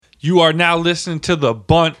You are now listening to The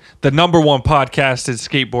Bunt, the #1 podcast in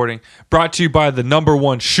skateboarding, brought to you by the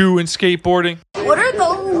 #1 shoe in skateboarding. What are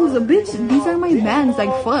those? Bitch, these are my Vans,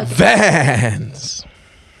 like fuck. Vans!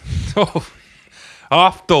 Oh,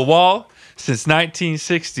 off the wall since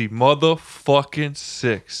 1960, motherfucking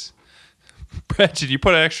 6. Bretchen, you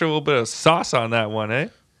put an extra little bit of sauce on that one, eh?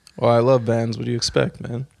 Well, I love Vans. What do you expect,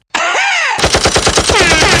 man?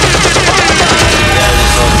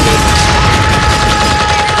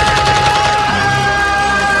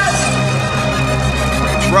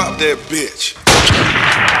 Drop that bitch.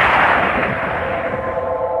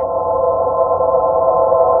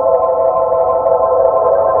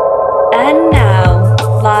 And now,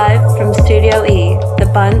 live from Studio E, The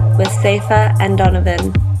Bunt with Safa and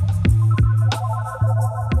Donovan.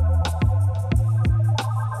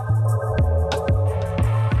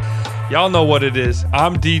 Y'all know what it is.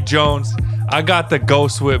 I'm D Jones. I got the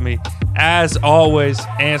ghost with me. As always,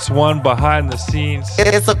 Ants One behind the scenes.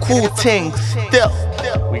 It's a cool thing still.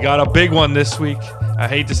 We got a big one this week. I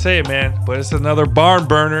hate to say it, man, but it's another barn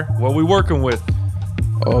burner. What we working with?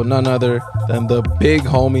 Oh, none other than the big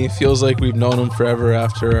homie. Feels like we've known him forever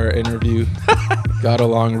after our interview. Got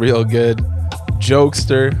along real good.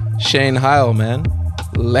 Jokester, Shane Heyl, man.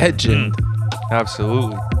 Legend.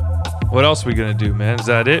 Absolutely. What else we gonna do, man? Is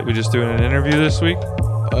that it? We just doing an interview this week?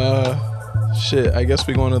 Shit, I guess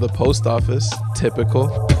we going to the post office.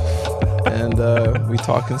 Typical. And we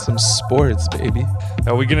talking some sports, baby.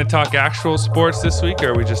 Are we gonna talk actual sports this week, or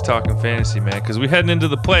are we just talking fantasy, man? Because we heading into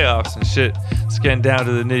the playoffs and shit. It's getting down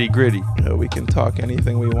to the nitty gritty. Yeah, we can talk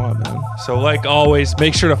anything we want, man. So like always,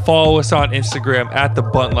 make sure to follow us on Instagram at The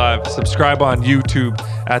Bunt Live, subscribe on YouTube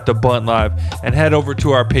at The Bunt Live, and head over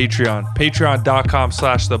to our Patreon,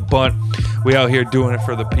 patreon.com/The Bunt. We out here doing it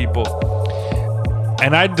for the people.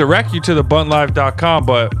 And I'd direct you to thebuntlive.com,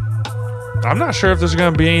 but I'm not sure if there's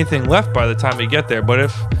going to be anything left by the time you get there. But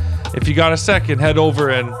if you got a second, head over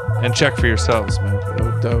and check for yourselves, man. No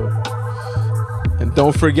doubt. And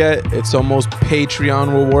don't forget, it's almost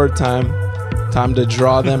Patreon reward time. Time to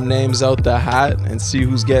draw them names out the hat and see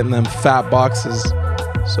who's getting them fat boxes.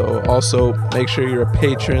 So also make sure you're a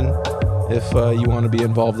patron if you want to be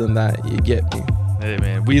involved in that. You get me. Hey,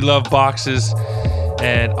 man, we love boxes,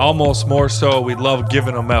 and almost more so, we love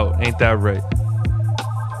giving them out. Ain't that right?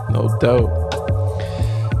 No doubt.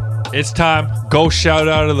 It's time. Go shout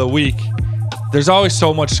out of the week. There's always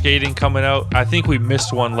so much skating coming out. I think we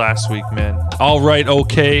missed one last week, man. All right,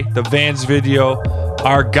 okay. The Vans video.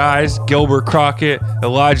 Our guys, Gilbert Crockett,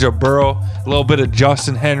 Elijah Burrow, a little bit of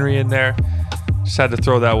Justin Henry in there. Just had to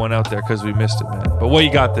throw that one out there because we missed it, man. But what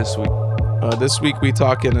you got this week? This week we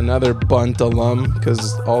talking another Bunt alum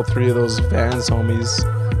because all three of those Vans homies,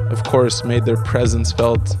 of course, made their presence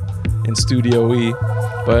felt in Studio E.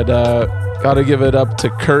 But gotta give it up to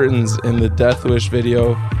Curtains in the Death Wish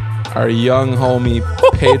video. Our young homie,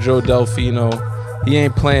 Pedro Delfino. He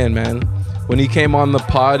ain't playing, man. When he came on the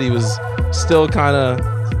pod, he was still kind of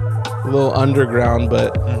a little underground,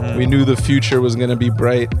 but we knew the future was going to be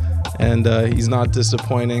bright, and he's not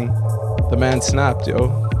disappointing. The man snapped,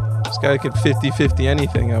 yo. This guy could 50-50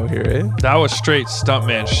 anything out here, eh? That was straight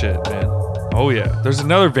stuntman shit, man. Oh, yeah. There's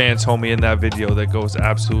another Vans homie in that video that goes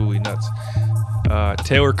absolutely nuts.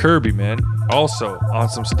 Taylor Kirby, man, also on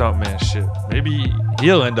some stuntman shit. Maybe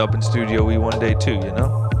he'll end up in Studio E one day too, you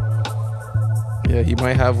know? Yeah, he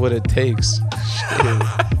might have what it takes.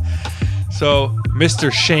 So,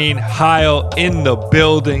 Mr. Shane Heyl in the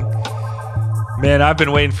building. Man, I've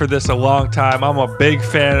been waiting for this a long time. I'm a big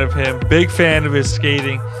fan of him, big fan of his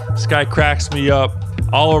skating. This guy cracks me up.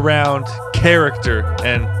 All around character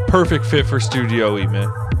and perfect fit for Studio E,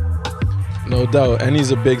 man. No doubt. And he's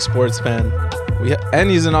a big sports fan. And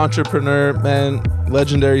he's an entrepreneur, man.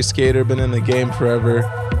 Legendary skater, been in the game forever.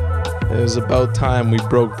 It was about time we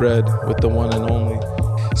broke bread with the one and only.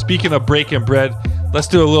 Speaking of breaking bread, let's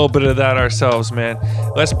do a little bit of that ourselves, man.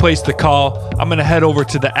 Let's place the call. I'm going to head over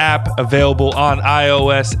to the app available on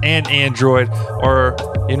iOS and Android. Or,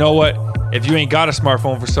 you know what? If you ain't got a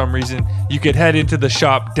smartphone for some reason, you could head into the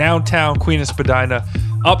shop downtown Queen and Spadina,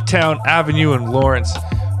 Uptown Avenue in Lawrence.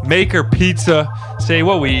 Maker Pizza. Say,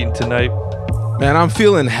 what we eating tonight? Man, I'm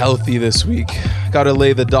feeling healthy this week. Gotta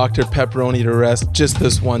lay the Dr. Pepperoni to rest just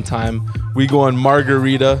this one time. We go on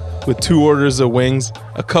margarita with 2 orders of wings,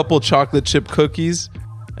 a couple chocolate chip cookies,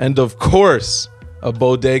 and of course, a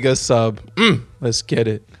bodega sub. Let's get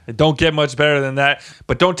it. It don't get much better than that,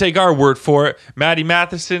 but don't take our word for it. Maddie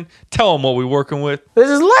Matheson, tell them what we're working with. This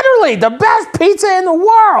is literally the best pizza in the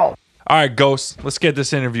world. All right, Ghost, let's get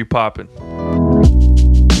this interview popping.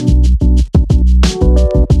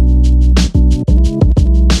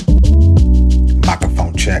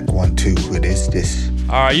 Microphone check. YouTube. What is this?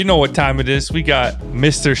 All right, you know what time it is. We got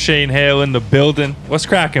Mr. Shane Heyl in the building. What's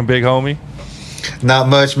cracking, big homie? Not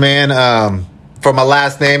much, man. For my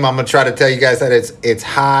last name, I'm gonna try to tell you guys that it's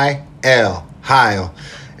Heyl,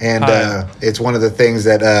 and it's one of the things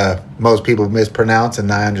that most people mispronounce,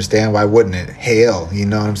 and I understand why wouldn't it? Heyl, you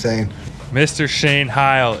know what I'm saying? Mr. Shane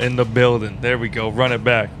Heyl in the building. There we go. Run it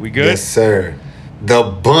back. We good? Yes, sir. The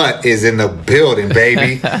Bunt is in the building,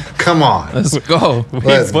 baby. Come on. Let's go.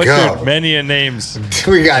 Let's Butchered go. many a names.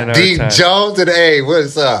 We got in our D time. Jones and hey,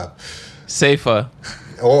 what's up? Safer.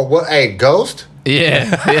 Oh, what? Hey, Ghost?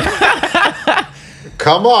 Yeah.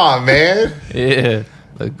 Come on, man. Yeah.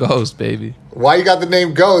 The ghost, baby. Why you got the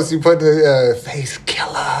name Ghost? You put the face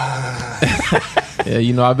killer. Yeah,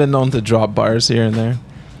 you know, I've been known to drop bars here and there.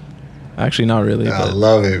 Actually, not really. I But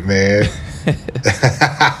love it, man.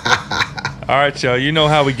 All right, y'all. You know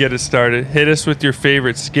how we get it started. Hit us with your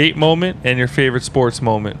favorite skate moment and your favorite sports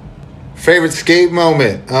moment. Favorite skate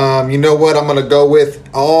moment? You know what? I'm gonna go with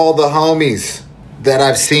all the homies that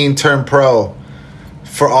I've seen turn pro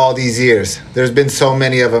for all these years. There's been so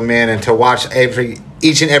many of them, man, and to watch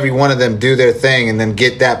each and every one of them do their thing and then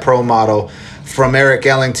get that pro model from Eric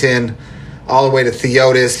Ellington all the way to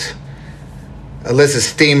Theotis, Alyssa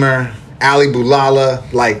Steamer, Ali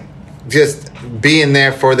Boulala, like just being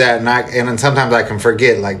there for that, and then sometimes I can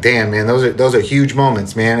forget, like, damn, man, those are huge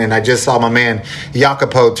moments, man. And I just saw my man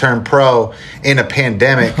Jacopo turn pro in a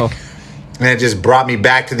pandemic, and it just brought me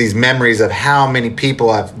back to these memories of how many people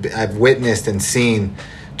I've witnessed and seen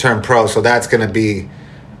turn pro. So that's gonna be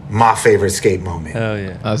my favorite skate moment. Hell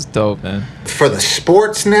yeah. that's dope, man. For the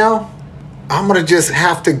sports now, I'm gonna just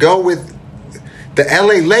have to go with the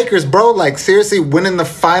LA Lakers, bro. Like, seriously, winning the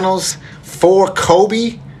finals for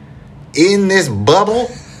Kobe in this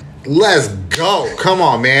bubble. Let's go. Come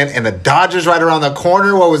on, man. And the Dodgers right around the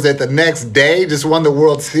corner. What was it? The next day just won the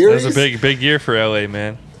World It Series. was a big year for LA,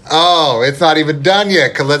 man. Oh, it's not even done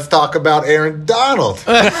yet. Cause let's talk about Aaron Donald.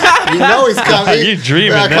 You know he's coming. You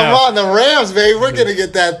dreaming Come now. on, the Rams, baby. We're gonna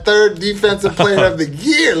get that third defensive player of the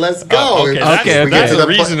year. Let's go. Okay, that's We a get to the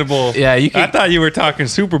reasonable. Yeah, you I can. thought you were talking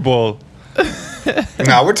Super Bowl.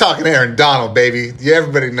 No, we're talking Aaron Donald, baby. Yeah,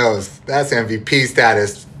 everybody knows that's MVP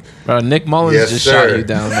status. Bro, Nick Mullins Yes, just sir. shot you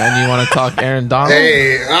down, man. You want to talk Aaron Donald?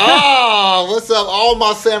 Hey, what's up, all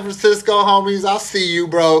my San Francisco homies? I'll see you,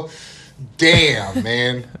 bro. Damn,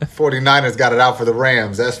 man. 49ers got it out for the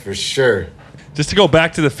Rams, that's for sure. Just to go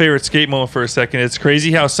back to the favorite skate moment for a second, it's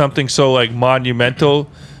crazy how something so like monumental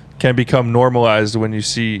can become normalized when you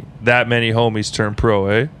see that many homies turn pro,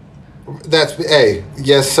 eh?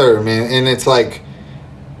 Yes, sir, man. And it's like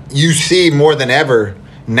you see more than ever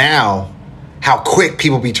now how quick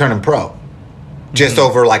people be turning pro. Just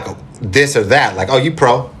over like this or that. Like, oh, you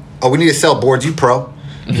pro. Oh, we need to sell boards, you pro.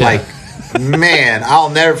 Like, man,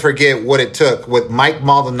 I'll never forget what it took, what Mike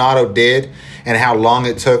Maldonado did and how long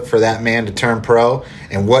it took for that man to turn pro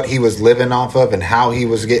and what he was living off of and how he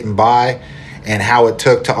was getting by and how it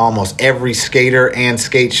took to almost every skater and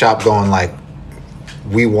skate shop going like,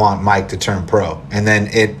 we want Mike to turn pro. And then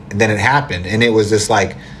it happened. And it was just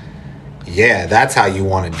like, yeah, that's how you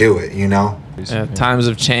want to do it, you know? Yeah, times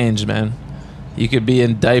have changed, man. You could be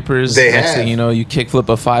in diapers. They next have. thing you know, you kickflip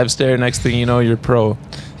a 5-stair. Next thing you know, you're pro.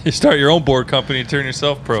 You start your own board company and turn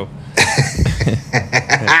yourself pro.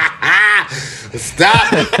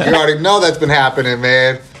 Stop it. You already know that's been happening,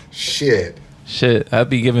 man. Shit. Shit, that'd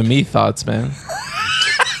be giving me thoughts, man.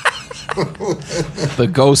 The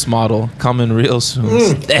ghost model coming real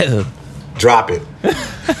soon. Damn. Drop it.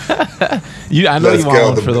 I know Let's you want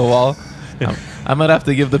go. one for the wall. I might have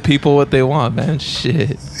to give the people what they want, man.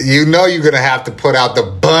 Shit. You know you're going to have to put out the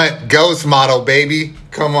Bunt ghost model, baby.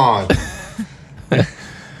 Come on.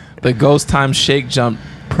 The ghost time shake jump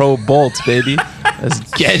pro bolts, baby. Let's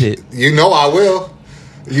get it. You know I will.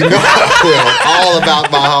 You know I will. All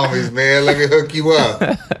about my homies, man. Let me hook you up.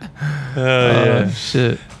 Yeah.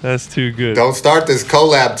 Shit. That's too good. Don't start this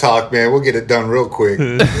collab talk, man. We'll get it done real quick.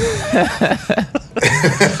 We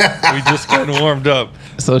just getting warmed up.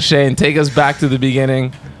 So Shane, take us back to the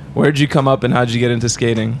beginning. Where'd you come up and how'd you get into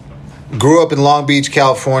skating? Grew up in Long Beach,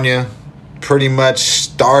 California. Pretty much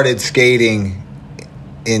started skating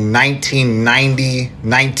in 1990,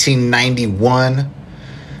 1991.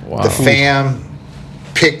 Wow. The fam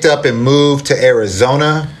picked up and moved to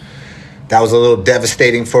Arizona. That was a little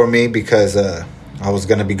devastating for me because I was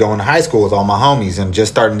going to be going to high school with all my homies and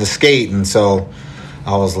just starting to skate. And so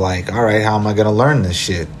I was like, all right, how am I going to learn this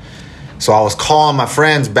shit? So I was calling my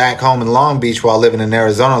friends back home in Long Beach while living in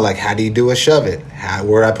Arizona, like, how do you do a shove it?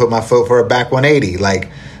 Where I put my foot for a back 180? Like,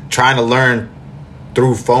 trying to learn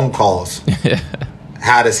through phone calls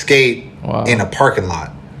how to skate Wow. in a parking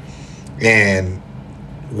lot. And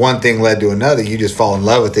one thing led to another. You just fall in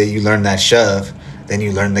love with it. You learn that shove. Then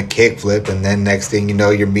you learn the kickflip. And then next thing you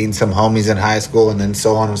know, you're meeting some homies in high school and then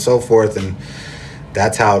so on and so forth. And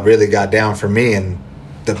that's how it really got down for me. And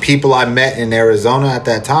the people I met in Arizona at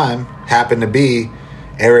that time happened to be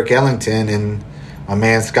Eric Ellington and my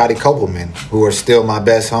man Scotty Kopelman, who are still my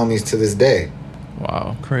best homies to this day.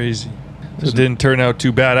 Wow. Crazy. It didn't turn out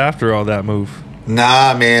too bad after all that move.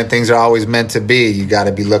 Nah, man, things are always meant to be. You got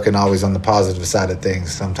to be looking always on the positive side of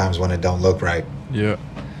things sometimes when it don't look right. Yeah.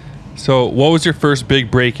 So what was your first big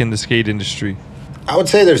break in the skate industry? I would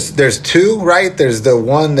say there's two, right? There's the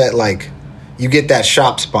one that, like, you get that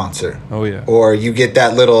shop sponsor. Oh, yeah. Or you get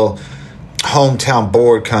that little hometown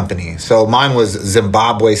board company. So mine was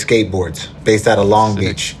Zimbabwe Skateboards, based out of Long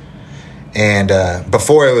Beach. And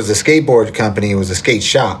before it was a skateboard company, it was a skate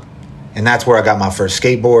shop. And that's where I got my first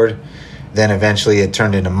skateboard. Then eventually it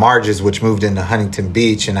turned into Marge's, which moved into Huntington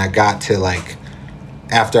Beach. And I got to, like,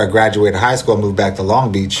 after I graduated high school, I moved back to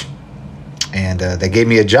Long Beach. And they gave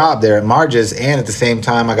me a job there at Marge's. And at the same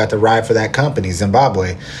time, I got to ride for that company,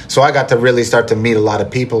 Zimbabwe. So I got to really start to meet a lot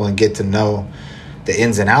of people and get to know the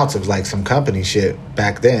ins and outs of, like, some company shit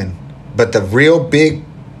back then. But the real big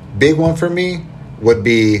one for me would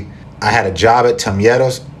be I had a job at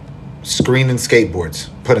Tamiero's screening skateboards,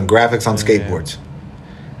 putting graphics on skateboards.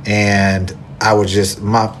 And I was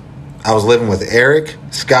I was living with Eric,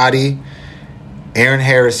 Scotty, Aaron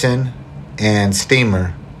Harrison, and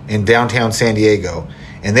Steamer in downtown San Diego.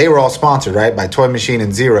 And they were all sponsored, right, by Toy Machine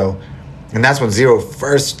and Zero. And that's when Zero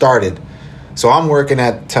first started. So I'm working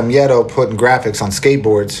at Tamiero putting graphics on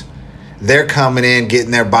skateboards. They're coming in, getting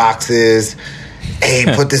their boxes. Hey,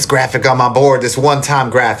 put this graphic on my board, this one-time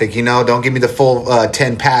graphic, you know. Don't give me the full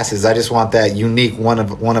 10 passes. I just want that unique one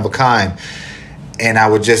of a kind. And I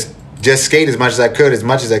would just skate as much as I could.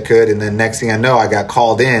 And then next thing I know, I got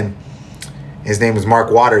called in. His name was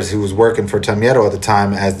Mark Waters, who was working for Tamiero at the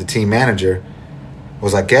time as the team manager.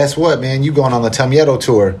 Was like, guess what, man? You going on the Tamiero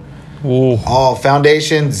tour. Ooh. All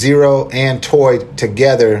Foundation, Zero, and Toy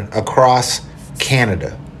together across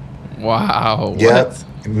Canada. Wow. Yep. What?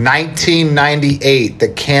 1998, the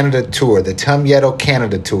Canada tour, the Tamiero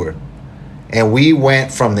Canada tour. And we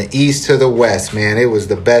went from the east to the west, man. It was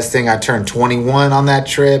the best thing. I turned 21 on that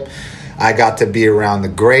trip. I got to be around the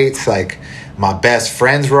greats. Like, my best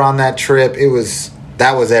friends were on that trip.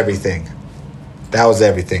 That was everything. That was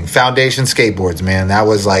everything. Foundation skateboards, man. That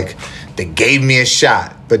was like, they gave me a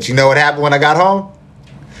shot. But you know what happened when I got home?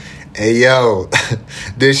 Hey, yo,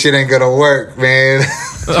 this shit ain't gonna work, man.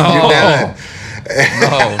 Oh.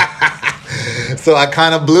 No. So I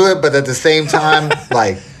kind of blew it, but at the same time,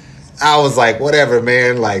 like, I was like, whatever,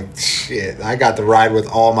 man. Like, shit. I got to ride with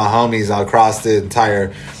all my homies across the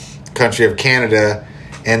entire country of Canada,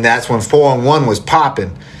 and that's when 4-on-1 was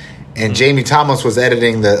popping. And Jamie Thomas was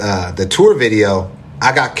editing the tour video.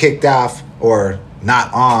 I got kicked off, or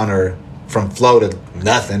not on, or from flow to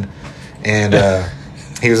nothing. And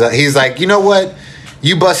he's like, you know what?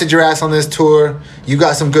 You busted your ass on this tour. You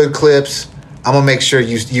got some good clips. I'm gonna make sure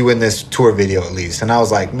you in this tour video at least. And I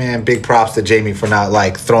was like, man, big props to Jamie for not,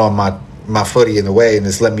 like, throwing my footy in the way and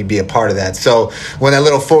just let me be a part of that. So when that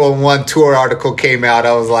little 4-on-1 tour article came out,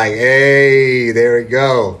 I was like, hey, there we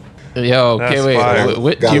go. Yo, okay,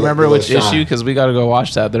 wait. Do you remember which issue? Because we got to go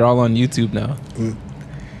watch that. They're all on YouTube now.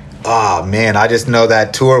 Oh, man, I just know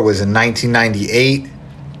that tour was in 1998,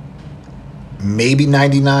 maybe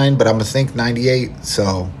 99, but I'm going to think 98.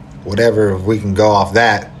 So whatever, we can go off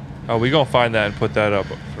that. Oh, we gonna find that and put that up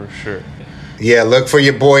for sure. Yeah, look for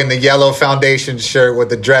your boy in the yellow Foundation shirt with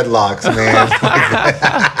the dreadlocks, man.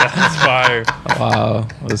 That's fire. Wow,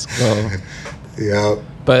 let's go. Yeah.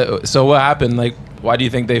 But so what happened? Like, why do you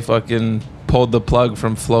think they fucking pulled the plug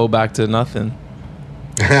from flow back to nothing?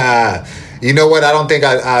 You know what? I don't think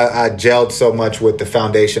I gelled so much with the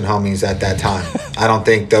Foundation homies at that time. I don't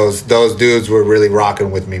think those dudes were really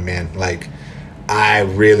rocking with me, man. Like,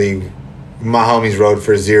 my homies rode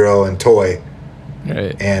for Zero and Toy.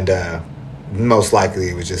 Right. And most likely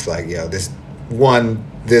it was just like, yo, this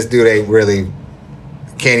dude ain't really,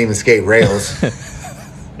 can't even skate rails.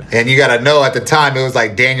 And you got to know, at the time, it was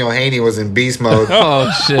like Daniel Haney was in beast mode.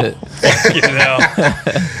 Oh, shit. You know.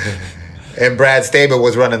 And Brad Stable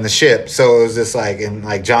was running the ship. So it was just like, and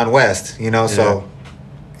like John West, you know? Yeah. So,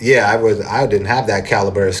 yeah, I didn't have that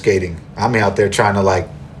caliber of skating. I'm out there trying to, like,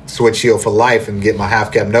 switch heel for life and get my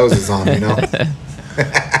half-cap noses on, you know?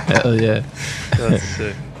 Hell yeah. That's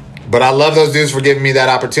sick. But I love those dudes for giving me that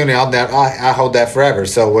opportunity. I hold that forever.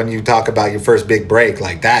 So when you talk about your first big break,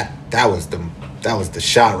 like that was the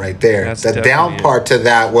shot right there. That's the down part to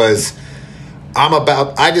that was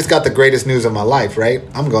I just got the greatest news of my life, right?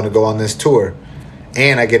 I'm going to go on this tour.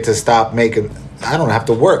 And I get to stop making, I don't have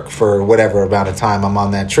to work for whatever amount of time I'm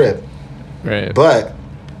on that trip. Right. But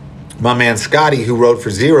my man Scotty, who rode for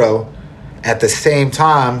Zero, at the same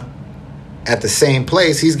time, at the same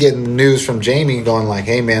place, he's getting news from Jamie going like,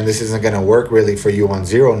 hey, man, this isn't going to work really for you on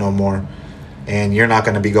Zero no more. And you're not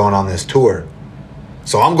going to be going on this tour.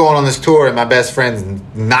 So I'm going on this tour, and my best friend's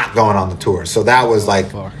not going on the tour. So that was like,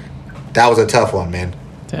 that was a tough one, man.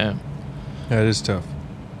 Damn. Yeah, it is tough.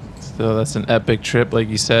 So that's an epic trip, like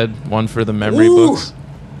you said. One for the memory books.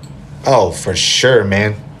 Oh, for sure,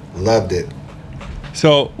 man. Loved it.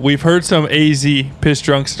 So we've heard some AZ piss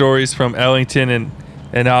drunk stories from Ellington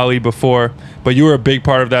and Ali before, but you were a big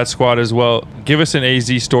part of that squad as well. Give us an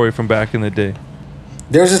AZ story from back in the day.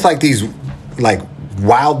 There's just like these like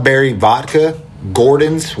wildberry vodka,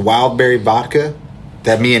 Gordon's wildberry vodka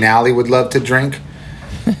that me and Ali would love to drink.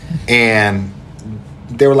 And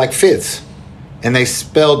they were like fifths. And they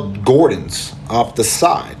spelled Gordon's off the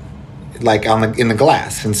side, like in the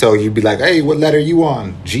glass. And so you'd be like, hey, what letter you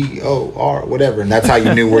on? G-O-R, whatever. And that's how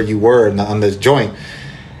you knew where you were on this joint.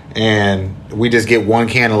 And we just get one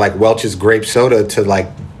can of like Welch's grape soda to like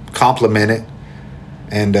complement it.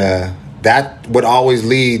 And that would always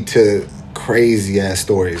lead to crazy ass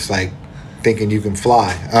stories, like thinking you can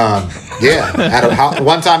fly.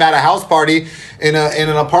 One time at a house party in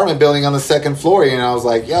an apartment building on the second floor, and I was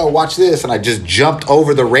like, yo, watch this. And I just jumped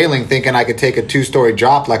over the railing thinking I could take a 2-story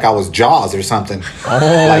drop like I was Jaws or something.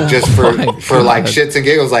 Like just for like shits and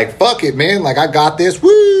giggles, like, fuck it, man. Like, I got this,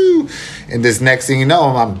 woo. And this next thing you know,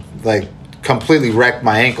 I'm like completely wrecked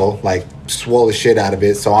my ankle, like swole the shit out of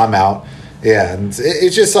it. So I'm out. Yeah. And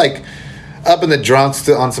it's just like up in the drunks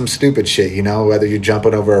on some stupid shit, you know, whether you're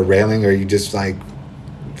jumping over a railing or you just like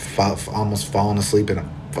almost falling asleep in a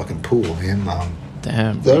fucking pool, man.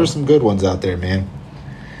 Damn, there were some good ones out there, man.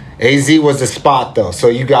 AZ was the spot though. So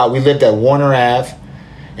we lived at Warner Ave,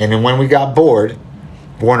 and then when we got bored,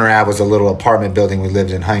 Warner Ave was a little apartment building. We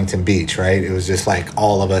lived in Huntington Beach, right? It was just like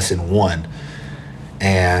all of us in one,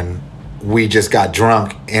 and we just got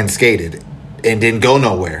drunk and skated and didn't go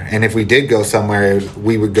nowhere. And if we did go somewhere,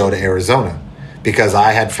 we would go to Arizona because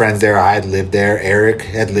I had friends there. I had lived there. Eric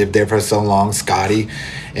had lived there for so long, Scotty.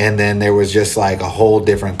 And then there was just like a whole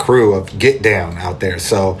different crew of get down out there.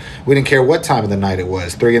 So we didn't care what time of the night it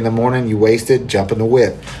was. 3 a.m, you wasted, jump in the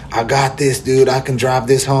whip. I got this, dude. I can drive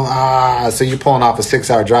this home. So you're pulling off a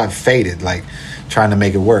 6-hour drive faded, like trying to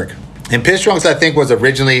make it work. And Piss Drunks, I think, was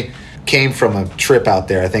originally came from a trip out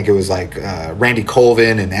there. I think it was like Randy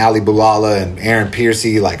Colvin and Ali Boulala and Aaron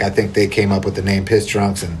Piercy. Like, I think they came up with the name Piss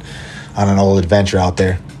Drunks and on an old adventure out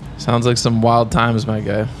there. Sounds like some wild times, my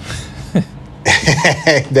guy.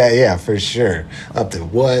 Yeah, for sure. Up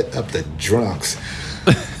to drunks.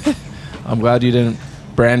 I'm glad you didn't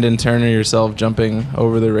Brandon Turner yourself jumping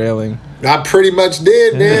over the railing. I pretty much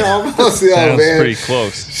did, man. Almost. Sounds man. pretty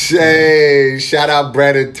close. Hey, shout out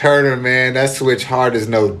Brandon Turner, man. That switch hard is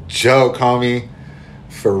no joke, homie.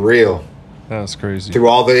 For real. That was crazy. Through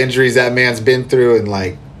all the injuries that man's been through and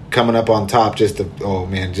like coming up on top just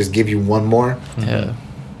give you one more. Yeah.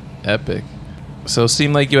 Epic. So it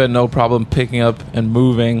seemed like you had no problem picking up and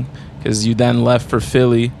moving because you then left for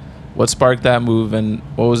Philly. What sparked that move, and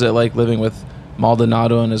what was it like living with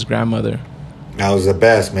Maldonado and his grandmother? That was the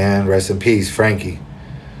best, man. Rest in peace, Frankie.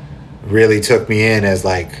 Really took me in as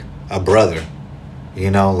like a brother. You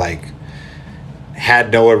know, like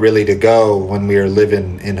had nowhere really to go when we were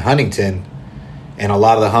living in Huntington, and a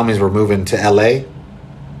lot of the homies were moving to LA,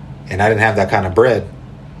 and I didn't have that kind of bread.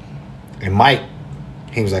 And Mike,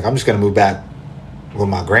 he was like, I'm just going to move back with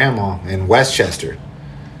my grandma in Westchester.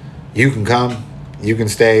 You can come, you can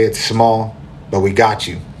stay, it's small, but we got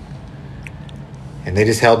you. And they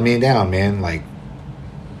just held me down, man. Like,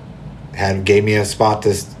 gave me a spot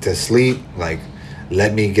to sleep, like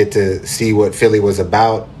let me get to see what Philly was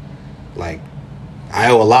about. Like, I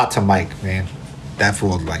owe a lot to Mike, man. That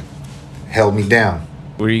fool like held me down.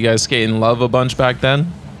 Were you guys skating Love a bunch back then?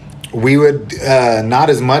 We would not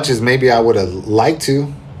as much as maybe I would have liked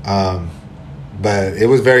to. But it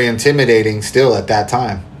was very intimidating still at that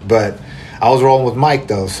time. But I was rolling with Mike,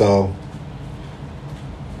 though, so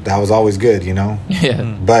that was always good, you know? Yeah.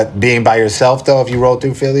 But being by yourself, though, if you rolled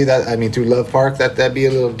through Philly, through Love Park, that'd be a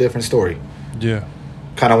little different story. Yeah.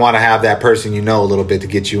 Kind of want to have that person you know a little bit to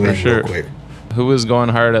get you in real quick. Who was going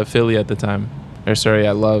hard at Philly at the time? At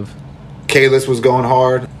Love? Kalis was going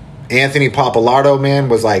hard. Anthony Papalardo, man,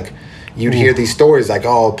 was like... You'd hear these stories like,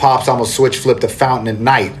 oh, Pops almost flipped the fountain at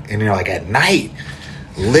night. And you're like, at night?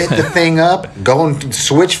 Lit the thing up? Going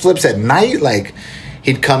switch flips at night? Like,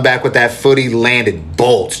 He'd come back with that foot. He landed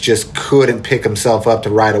bolts. Just couldn't pick himself up to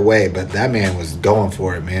right away. But that man was going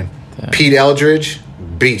for it, man. Damn. Pete Eldridge,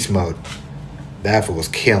 beast mode. That fool was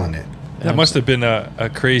killing it. That must have been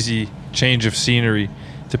a crazy change of scenery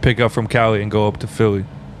to pick up from Cali and go up to Philly.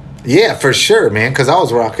 Yeah, for sure, man. Because I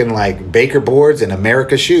was rocking like Baker boards and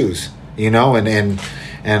America shoes, you know, and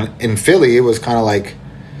in Philly it was kind of like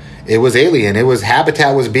it was alien. It was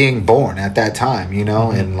Habitat was being born at that time, you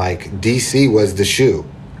know, and like DC was the shoe,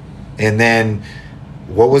 and then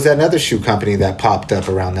what was that other shoe company that popped up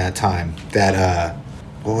around that time? That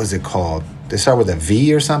what was it called? They start with a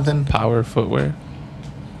V or something. Power footwear.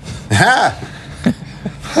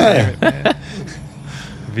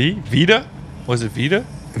 Vita? Was it Vita?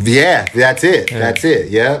 Yeah, that's it. Yeah. That's it.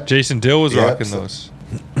 Yeah. Jason Dill was rocking those.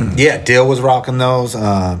 Yeah, Dill was rocking those.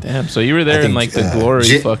 Damn, so you were there in like the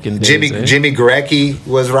glory fucking days, Jimmy Gurecki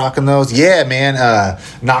was rocking those. Yeah, man.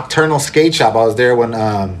 Nocturnal Skate Shop. I was there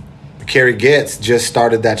when Kerry Getz just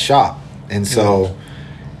started that shop. And so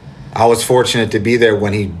I was fortunate to be there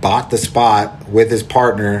when he bought the spot with his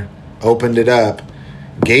partner, opened it up,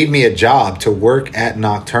 gave me a job to work at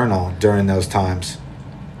Nocturnal during those times.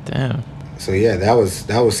 Damn. So yeah, that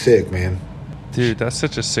was sick, man. Dude, that's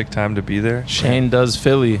such a sick time to be there. Shane does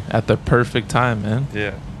Philly at the perfect time, man.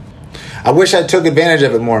 Yeah. I wish I took advantage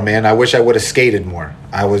of it more, man. I wish I would have skated more.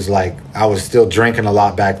 I was still drinking a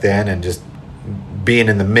lot back then and just being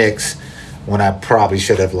in the mix when I probably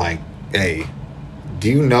should have like, hey, do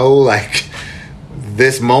you know like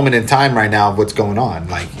this moment in time right now of what's going on?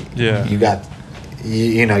 Like, yeah, you got,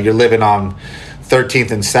 you know, you're living on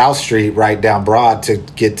 13th and South Street right down Broad to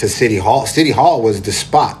get to City Hall. City Hall was the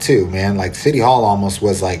spot too, man. Like City Hall almost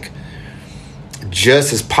was like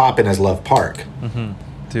just as popping as Love Park. Mm-hmm.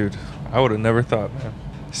 Dude, I would have never thought, man.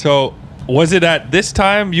 So was it at this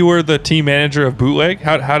time you were the team manager of Bootleg?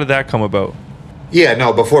 How did that come about? Yeah,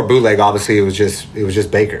 no, before Bootleg, obviously it was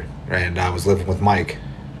just Baker, right? And I was living with Mike.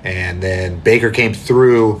 And then Baker came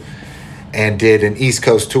through and did an East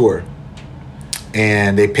Coast tour.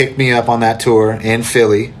 And they picked me up on that tour in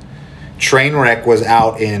Philly. Trainwreck was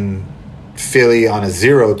out in Philly on a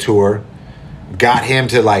Zero tour. Got him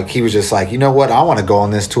to like, he was just like, you know what? I want to go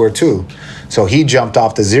on this tour too. So he jumped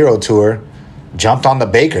off the Zero tour, jumped on the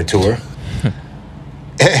Baker tour,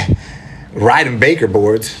 riding Baker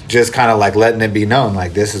boards, just kind of like letting it be known,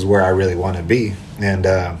 like this is where I really want to be. And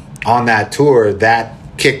on that tour, that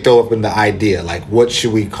kicked open the idea, like what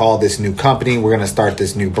should we call this new company? We're going to start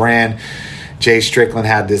this new brand. Jay Strickland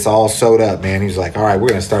had this all sewed up, man. He was like, all right, we're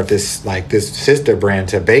going to start this like this sister brand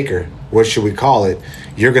to Baker. What should we call it?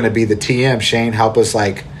 You're going to be the TM, Shane. Help us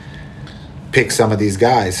like pick some of these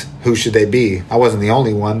guys. Who should they be? I wasn't the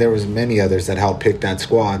only one. There was many others that helped pick that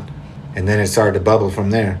squad. And then it started to bubble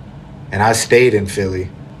from there. And I stayed in Philly.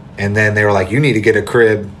 And then they were like, you need to get a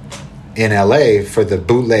crib in LA for the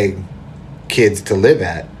Bootleg kids to live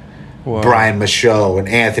at. Wow. Brian Michaud and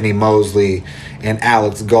Anthony Mosley and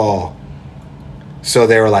Alex Gall. So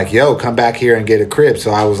they were like, yo, come back here and get a crib.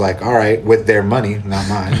 So I was like, all right, with their money, not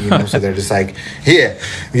mine, you know. So they're just like, yeah,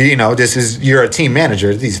 you know, you're a team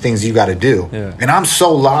manager. These things you got to do. Yeah. And I'm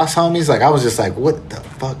so lost, homies. Like, I was just like, what the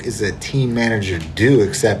fuck is a team manager do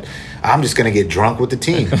except I'm just going to get drunk with the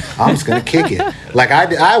team. I'm just going to kick it. Like,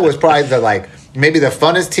 I was probably the, like, maybe the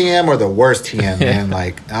funnest TM or the worst TM, man.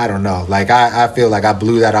 Like, I don't know. Like, I feel like I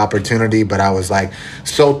blew that opportunity, but I was, like,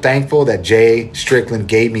 so thankful that Jay Strickland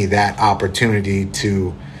gave me that opportunity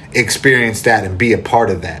to experience that and be a part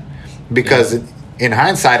of that. Because in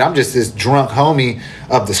hindsight, I'm just this drunk homie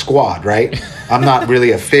of the squad, right? I'm not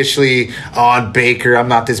really officially on Baker. I'm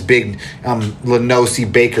not this big Lenosi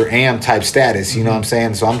Baker Am type status, you know what I'm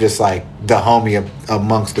saying? So I'm just, like, the homie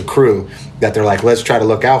amongst the crew that they're like, let's try to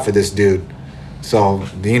look out for this dude. So,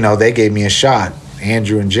 you know, they gave me a shot,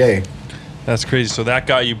 Andrew and Jay. That's crazy. So that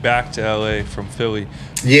got you back to LA from Philly.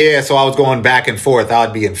 Yeah, so I was going back and forth. I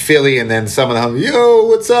would be in Philly, and then some of them, yo,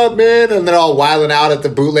 what's up, man? And they're all wilding out at the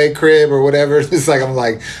Bootleg crib or whatever. It's like,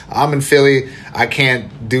 I'm in Philly. I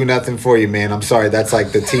can't do nothing for you, man. I'm sorry. That's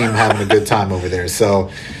like the team having a good time over there. So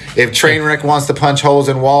if Trainwreck wants to punch holes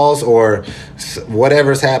in walls or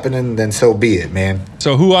whatever's happening, then so be it, man.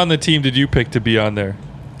 So who on the team did you pick to be on there?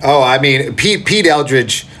 Oh, I mean, Pete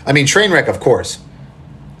Eldridge. I mean, Trainwreck, of course.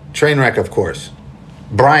 Brian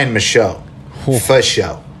Michaud. For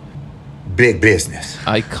show. Big business.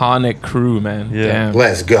 Iconic crew, man. Yeah. Damn.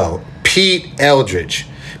 Let's go. Pete Eldridge.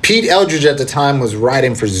 Pete Eldridge at the time was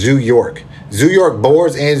riding for Zoo York. Zoo York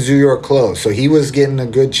boards and Zoo York clothes. So he was getting a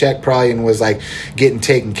good check probably and was like getting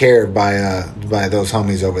taken care of by those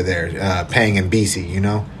homies over there, Pang and BC, you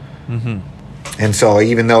know? Mm-hmm. And so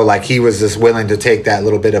even though like he was just willing to take that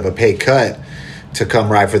little bit of a pay cut to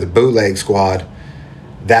come ride for the Bootleg squad,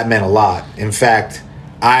 that meant a lot. In fact,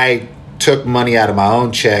 I took money out of my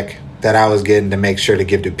own check that I was getting to make sure to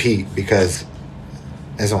give to Pete because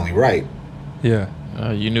it's only right. Yeah.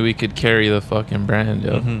 You knew he could carry the fucking brand,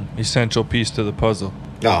 yo. Essential piece to the puzzle.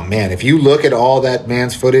 Oh man, if you look at all that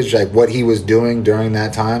man's footage, like what he was doing during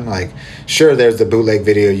that time, like sure there's the Bootleg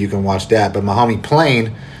video, you can watch that, but my homie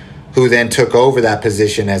Plane, who then took over that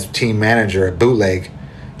position as team manager at Bootleg,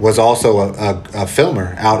 was also a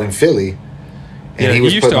filmer out in Philly, and he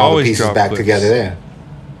was putting all the pieces back together there.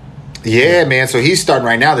 Yeah, man, so he's starting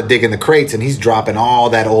right now to dig in the crates, and he's dropping all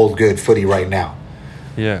that old good footy right now.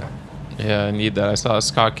 Yeah. Yeah, I need that. I saw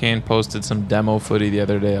Scott Kane posted some demo footy the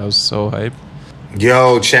other day. I was so hyped.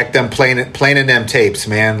 Yo, check them playing in them tapes,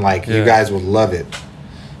 man. Like, you guys would love it.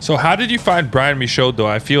 So how did you find Brian Michaud, though?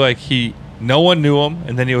 I feel like no one knew him,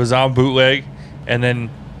 and then he was on Bootleg, and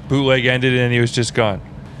then Bootleg ended, and he was just gone.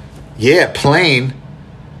 Yeah, Plane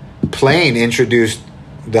introduced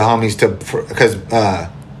the homies because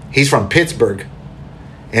he's from Pittsburgh,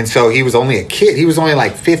 and so he was only a kid. He was only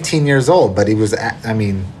like 15 years old, but he was,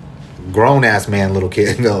 grown-ass man, little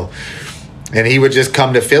kid, though. And he would just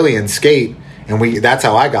come to Philly and skate. And that's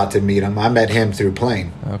how I got to meet him. I met him through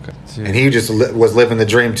Plane. Okay. Dude. And he just was living the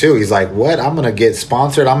dream too. He's like, what? I'm going to get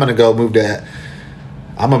sponsored. I'm going to move to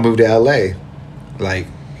LA. Like,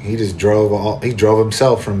 he just drove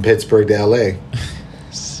himself from Pittsburgh to LA.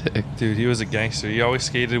 Sick. Dude, he was a gangster. He always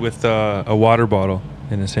skated with a water bottle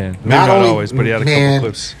in his hand. Maybe Not only, always, but he had a couple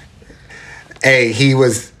clips. Hey,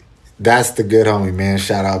 that's the good homie, man.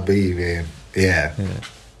 Shout out B, man. Yeah.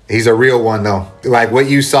 He's a real one, though. Like, what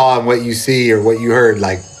you saw and what you see or what you heard,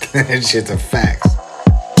 like, that shit's a fact.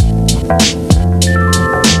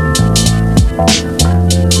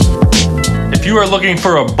 If you are looking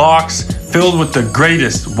for a box filled with the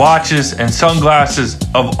greatest watches and sunglasses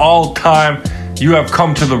of all time, you have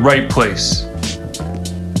come to the right place.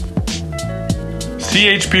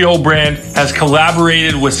 CHPO brand has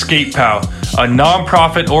collaborated with SkatePal, a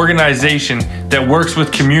non-profit organization that works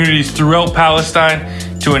with communities throughout Palestine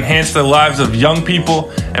to enhance the lives of young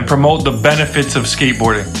people and promote the benefits of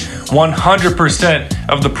skateboarding. 100%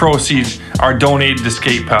 of the proceeds are donated to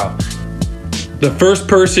SkatePal. The first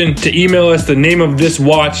person to email us the name of this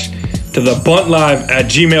watch to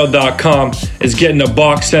thebuntlive@gmail.com is getting a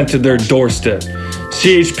box sent to their doorstep.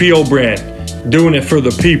 CHPO brand, doing it for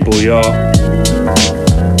the people, y'all.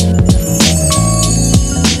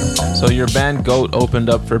 So your band GOAT opened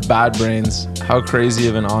up for Bad Brains. How crazy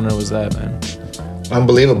of an honor was that, man?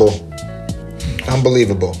 Unbelievable.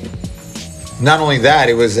 Not only that,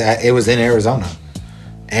 it was in Arizona,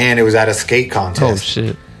 and it was at a skate contest. Oh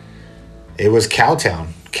shit! It was Cowtown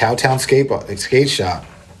skate shop.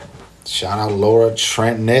 Shout out Laura,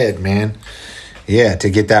 Trent, Ned, man. Yeah, to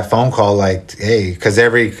get that phone call, like, hey, because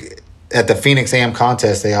at the Phoenix AM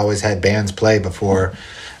contest, they always had bands play before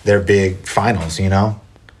their big finals, you know.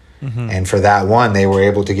 And for that one, they were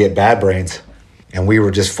able to get Bad Brains. And we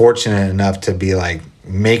were just fortunate enough to be like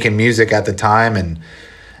making music at the time and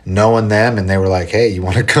knowing them. And they were like, hey, you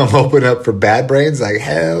want to come open up for Bad Brains? Like,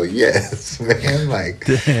 hell yes, man. Like,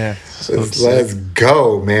 let's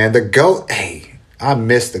go, man. The GOAT, hey, I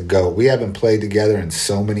miss the GOAT. We haven't played together in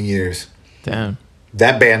so many years. Damn.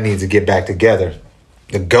 That band needs to get back together.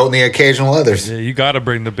 The GOAT and the Occasional Others. Yeah, you got to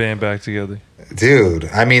bring the band back together. Dude,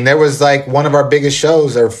 I mean, there was like one of our biggest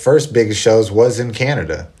shows, our first biggest shows was in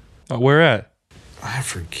Canada. Where at? I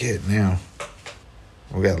forget now.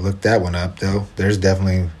 We got to look that one up, though. There's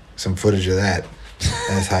definitely some footage of that.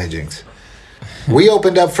 That's hijinks. We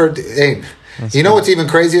opened up for... Hey, you know what's even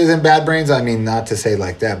crazier than Bad Brains? I mean, not to say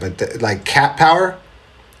like that, but like Cat Power,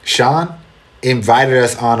 Sean, invited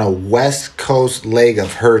us on a West Coast leg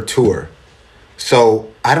of her tour. So,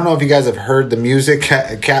 I don't know if you guys have heard the music,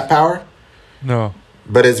 Cat Power. No.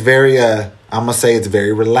 But it's very, I'm going to say it's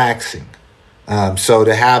very relaxing. So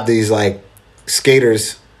to have these like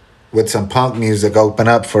skaters with some punk music open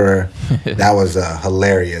up for her, that was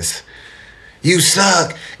hilarious. You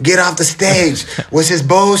suck. Get off the stage. What's this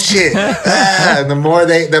bullshit? And the more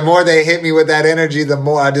they hit me with that energy, the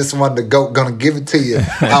more I just wanted to go, gonna give it to you.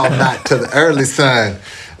 Oh, not to the early sun.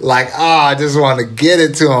 Like, I just want to get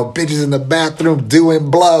it to them. Bitches in the bathroom doing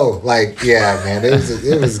blow. Like, yeah, man, it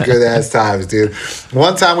was good ass times, dude.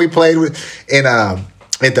 One time we played at the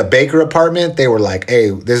Baker apartment. They were like, hey,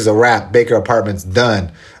 this is a wrap. Baker apartment's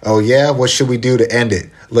done. Oh yeah, what should we do to end it?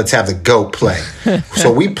 Let's have the GOAT play.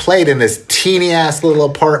 So we played in this teeny ass little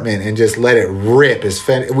apartment and just let it rip.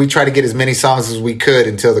 We tried to get as many songs as we could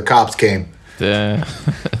until the cops came. Damn.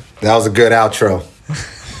 That was a good outro.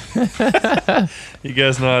 You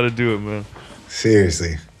guys know how to do it, man.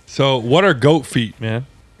 Seriously. So what are goat feet, man?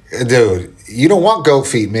 Dude, you don't want goat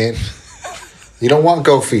feet, man. You don't want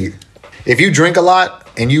goat feet. If you drink a lot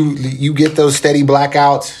and you get those steady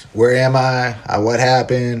blackouts, where am I? What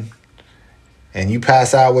happened? And you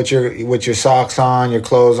pass out with your socks on, your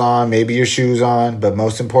clothes on, maybe your shoes on, but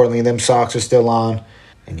most importantly, them socks are still on.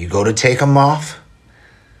 And you go to take them off,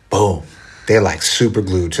 boom. They're like super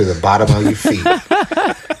glued to the bottom of your feet.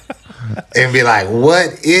 And be like,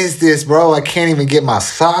 what is this, bro? I can't even get my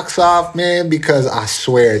socks off, man, because I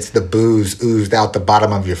swear it's the booze oozed out the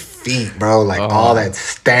bottom of your feet, bro. Like all that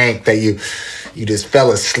stank that you just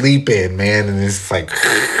fell asleep in, man. And it's like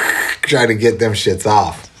trying to get them shits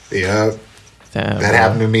off. Yeah. Damn, that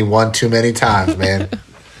happened to me one too many times, man.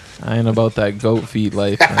 I ain't about that goat feet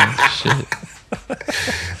life, man. Shit.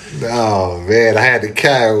 Oh, man. I had to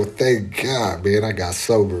carry. Thank God, man. I got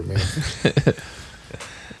sober, man.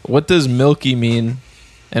 What does Milky mean?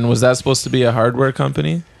 And was that supposed to be a hardware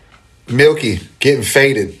company? Milky, getting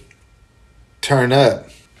faded. Turn up.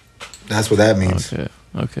 That's what that means.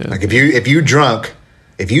 Okay. Like if you drunk,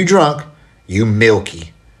 you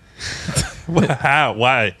milky. How?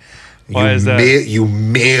 Why? Why is that? You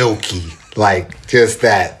milky. Like just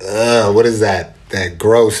that. What is that? That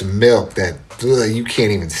gross milk that you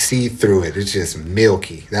can't even see through it. It's just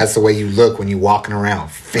milky. That's the way you look when you're walking around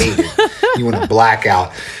faded. You in a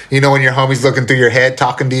blackout. You know when your homie's looking through your head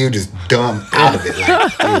talking to you, just dumb out of it.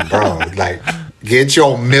 Like, dude, bro, like get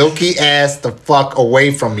your milky ass the fuck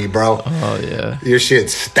away from me, bro. Oh yeah. Your shit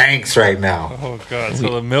stinks right now. Oh God.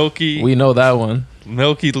 So the Milky. We know that one.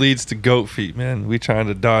 Milky leads to goat feet, man. We trying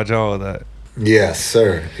to dodge all of that. Yes,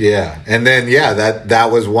 sir. Yeah. And then that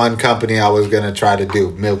was one company I was gonna try to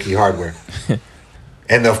do, Milky Hardware.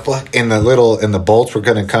 And the bolts were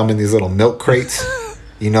gonna come in these little milk crates.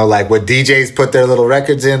 You know, like what DJs put their little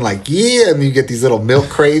records in, like, yeah, and you get these little milk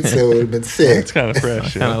crates. It would have been sick. It's kind of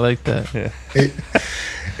fresh. I kind of like that. Yeah.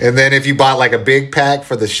 And then if you bought like a big pack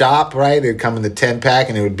for the shop, right, it would come in the 10-pack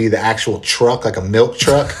and it would be the actual truck, like a milk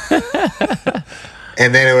truck.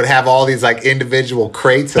 And then it would have all these like individual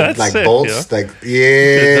crates of like sick, bolts. Yeah. Like,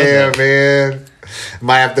 yeah, man.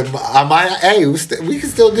 We can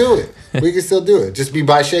still do it. We can still do it. Just be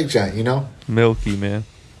by Shake Junt, you know? Milky, man.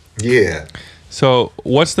 Yeah. So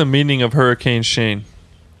what's the meaning of Hurricane Shane?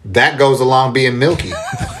 That goes along being milky.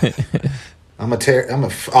 I'm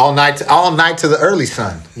all night to the early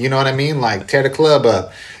sun. You know what I mean? Like tear the club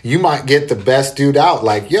up. You might get the best dude out.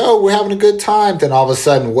 Like, yo, we're having a good time. Then all of a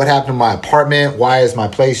sudden, what happened to my apartment? Why is my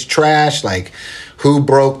place trash? Like, who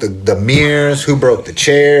broke the mirrors? Who broke the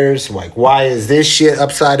chairs? Like, why is this shit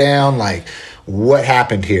upside down? Like, what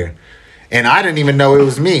happened here? And I didn't even know it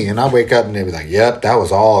was me. And I wake up and they be like, yep, that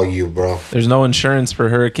was all you, bro. There's no insurance for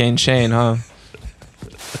Hurricane Shane, huh?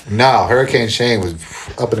 No, Hurricane Shane was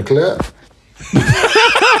up in the club.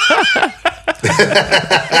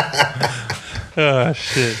 Oh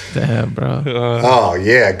shit! Damn, bro. Oh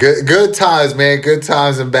yeah, good times, man. Good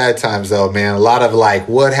times and bad times, though, man. A lot of like,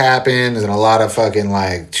 what happened, and a lot of fucking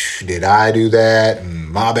like, did I do that? And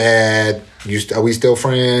my bad. Are we still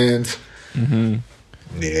friends? Mm-hmm.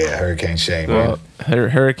 Yeah, Hurricane Shane. Well,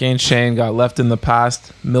 Hurricane Shane got left in the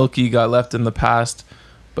past. Milky got left in the past,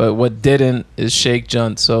 but what didn't is Shake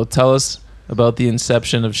Junt. So tell us about the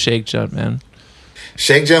inception of Shake Junt, man.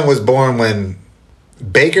 Shake Junt was born when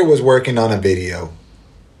Baker was working on a video,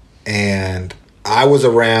 and I was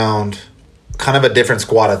around kind of a different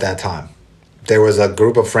squad at that time. There was a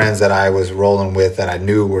group of friends that I was rolling with that I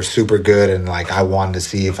knew were super good, and like I wanted to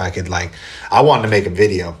see if I could I wanted to make a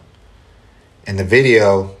video. And the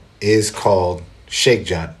video is called Shake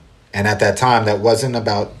Junt. And at that time, that wasn't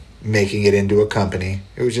about making it into a company.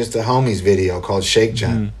 It was just a homies video called Shake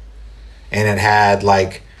Junt. Mm-hmm. And it had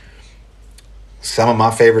like some of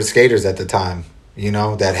my favorite skaters at the time, you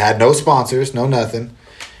know, that had no sponsors, no nothing.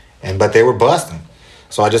 But they were busting.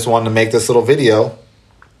 So I just wanted to make this little video.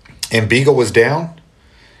 And Beagle was down.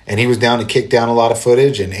 And he was down to kick down a lot of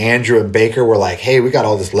footage. And Andrew and Baker were like, hey, we got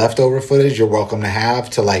all this leftover footage you're welcome to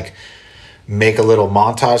have to like make a little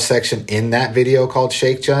montage section in that video called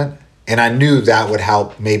Shake Junt. And I knew that would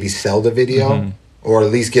help maybe sell the video. Mm-hmm. Or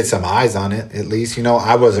at least get some eyes on it. At least, you know,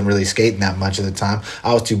 I wasn't really skating that much of the time.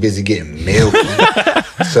 I was too busy getting milky.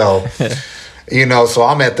 So, you know, so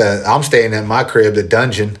I'm staying at my crib, the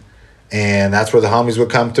dungeon, and that's where the homies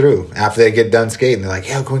would come through after they get done skating. They're like,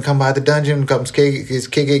 yo, can we come by the dungeon, come skate,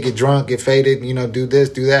 kick it, get drunk, get faded, you know, do this,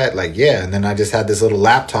 do that. Like, yeah. And then I just had this little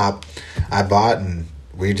laptop I bought, and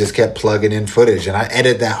we just kept plugging in footage. And I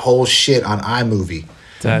edited that whole shit on iMovie.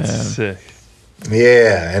 That's sick.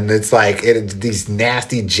 Yeah, and it's like these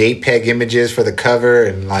nasty JPEG images for the cover,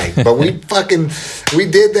 and like, but we did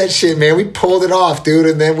that shit, man. We pulled it off, dude,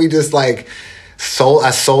 and then we just like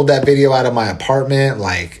I sold that video out of my apartment.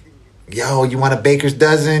 Like, yo, you want a baker's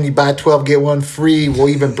dozen? You buy 12, get one free. We'll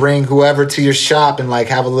even bring whoever to your shop and like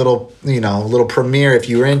have a little premiere if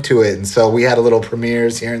you were into it. And so we had a little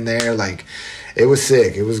premieres here and there. Like, it was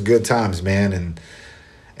sick. It was good times, man.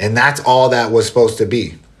 And that's all that was supposed to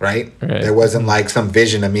be. Right? There wasn't like some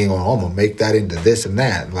vision of me going, oh, I'm gonna make that into this and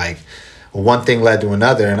that. Like, one thing led to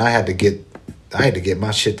another, and I had to get my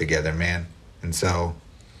shit together, man. And so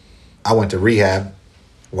I went to rehab.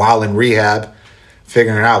 While in rehab,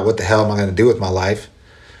 figuring out what the hell am I gonna do with my life.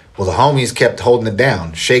 Well, the homies kept holding it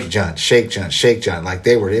down. Shake Junt, Shake Junt, Shake Junt. Like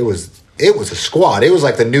it was a squad. It was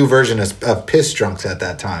like the new version of Piss Drunks at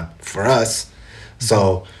that time for us.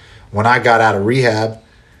 So when I got out of rehab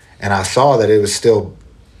and I saw that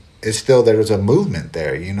there was a movement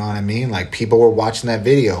there, you know what I mean? Like, people were watching that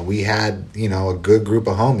video. We had, a good group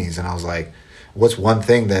of homies, and I was like, what's one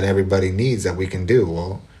thing that everybody needs that we can do?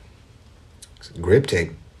 Well, grip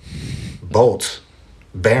tape, bolts,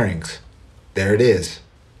 bearings. There it is.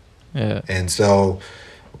 Yeah. And so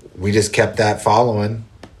we just kept that following.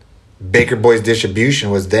 Baker Boys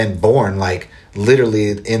Distribution was then born, like,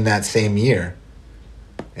 literally in that same year.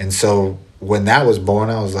 And so when that was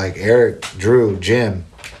born, I was like, Eric, Drew, Jim,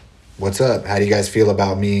 what's up? How do you guys feel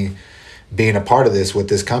about me being a part of this with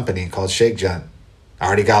this company called Shake Junt? I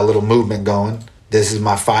already got a little movement going. This is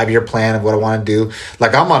my 5-year plan of what I want to do.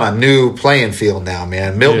 Like, I'm on a new playing field now,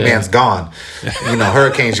 man. Milkman's gone.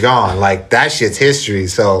 Hurricane's gone. Like, that shit's history.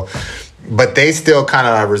 So, but they still kind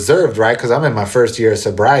of are reserved, right? Because I'm in my first year of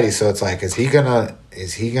sobriety. So it's like, is he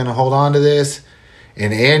gonna hold on to this?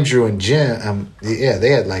 And Andrew and Jim, they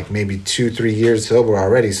had like maybe 2-3 years sober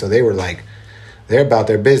already. So they were like, they're about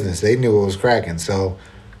their business. They knew what was cracking. So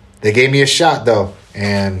they gave me a shot, though.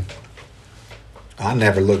 And I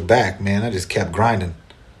never looked back, man. I just kept grinding.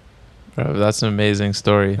 Bro, that's an amazing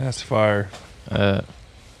story. That's fire. And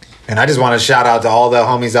I just want to shout out to all the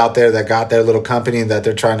homies out there that got their little company that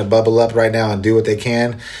they're trying to bubble up right now and do what they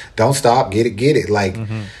can. Don't stop. Get it. Like,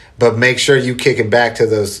 but make sure you kick it back to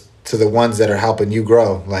the ones that are helping you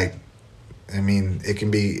grow. Like, I mean, it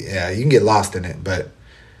can be, you can get lost in it, but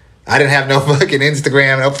I didn't have no fucking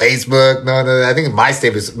Instagram, no Facebook, no. I think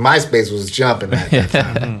MySpace was jumping at that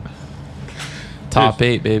time. Top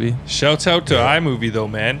 8, baby. Shouts out to iMovie, though,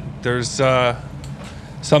 man. There's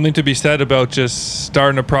something to be said about just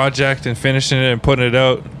starting a project and finishing it and putting it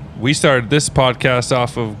out. We started this podcast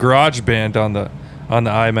off of GarageBand on the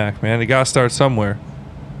iMac, man. You gotta start somewhere.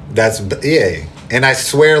 And I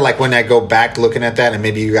swear, like, when I go back looking at that, and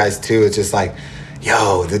maybe you guys too, it's just like,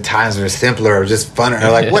 yo, the times are simpler or just funner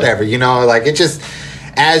or like whatever, like it just,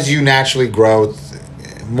 as you naturally grow,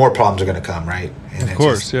 more problems are going to come, right? And of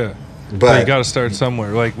course, yeah. But you got to start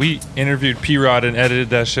somewhere. Like, we interviewed P-Rod and edited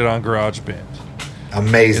that shit on GarageBand.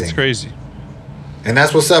 Amazing. It's crazy. And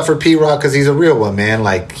that's what's up for P-Rod, because he's a real one, man.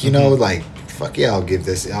 Like, like, fuck yeah, I'll give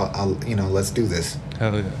this, I'll let's do this.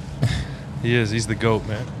 Hell yeah. He is. He's the GOAT,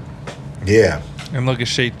 man. Yeah. And look at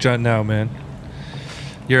Shake Junt now, man.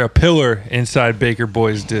 You're a pillar inside Baker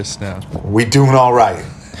Boys disc now. We doing all right.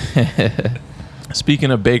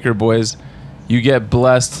 Speaking of Baker Boys, you get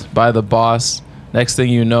blessed by the boss. Next thing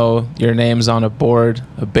you know, your name's on a board,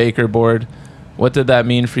 a Baker board. What did that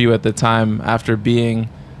mean for you at the time after being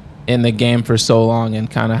in the game for so long and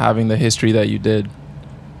kind of having the history that you did?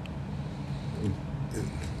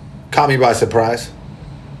 Caught me by surprise.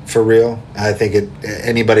 For real. I think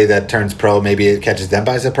anybody that turns pro, maybe it catches them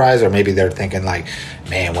by surprise, or maybe they're thinking like,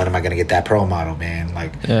 man, when am I going to get that pro model, man?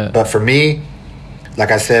 Like, But for me,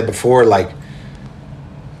 like I said before, like,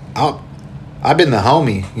 I've been the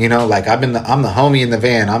homie, like I'm the homie in the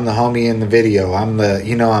van. I'm the homie in the video.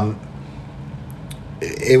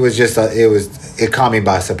 It caught me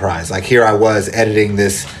by surprise. Like, here I was editing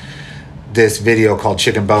this video called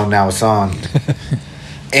Chicken Bone Now It's On.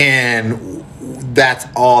 And that's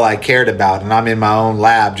all I cared about. And I'm in my own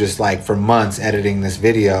lab just like for months editing this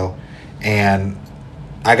video, and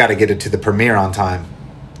I got to get it to the premiere on time.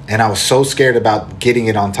 And I was so scared about getting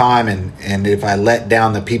it on time, and if I let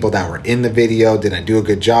down the people that were in the video, did I do a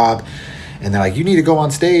good job? And they're like, you need to go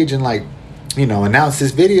on stage and like, announce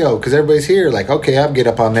this video because everybody's here. Like, okay, I'll get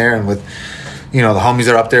up on there, and with the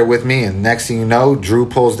homies are up there with me, and next thing you know, Drew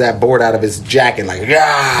pulls that board out of his jacket like,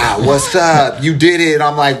 yeah, what's up? You did it.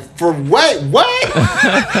 I'm like, for what?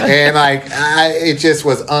 And like, it just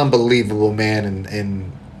was unbelievable, man.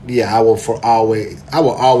 And yeah, I will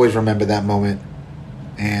always remember that moment.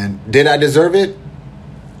 And did I deserve it?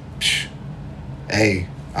 Hey,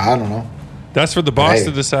 I don't know. That's for the boss Hey.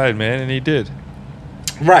 to decide, man, and he did.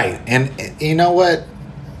 Right. And you know what?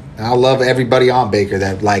 I love everybody on Baker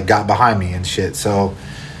that like got behind me and shit. So,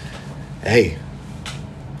 hey,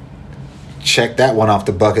 check that one off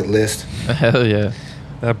the bucket list. Hell yeah.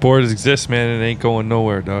 That board exists, man, and it ain't going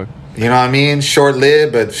nowhere, dog. You know what I mean? Short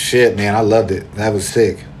lived, but shit, man, I loved it. That was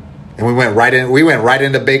sick. And we went right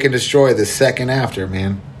into Bake and Destroy the second after,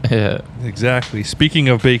 man. Yeah. Exactly. Speaking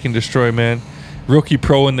of Bake and Destroy, man, rookie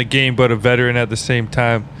pro in the game, but a veteran at the same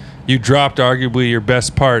time. You dropped arguably your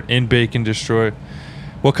best part in Bake and Destroy.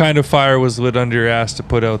 What kind of fire was lit under your ass to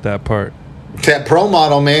put out that part? That pro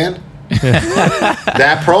model, man.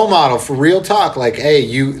 That pro model, for real talk. Like, hey,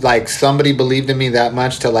 you like somebody believed in me that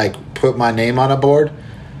much to like put my name on a board.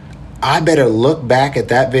 I better look back at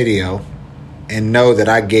that video and know that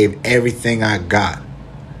I gave everything I got.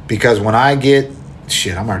 Because when I get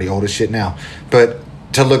shit, I'm already old as shit now. But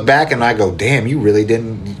to look back and I go, damn, you really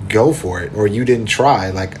didn't go for it, or you didn't try,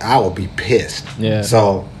 like I will be pissed. Yeah.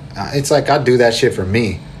 So it's like I do that shit for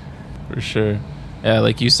me. For sure. Yeah,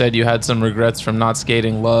 like you said, you had some regrets from not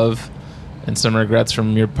skating Love and some regrets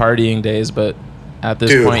from your partying days, but at this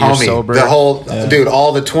Dude, point homie, you're sober. the whole Yeah. dude,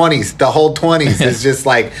 all the 20s, the whole 20s is just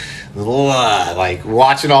like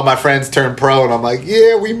watching all my friends turn pro, and I'm like,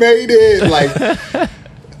 yeah, we made it. Like,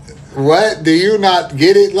 what? Do you not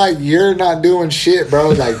get it? Like, you're not doing shit, bro.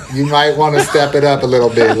 Like, you might want to step it up a little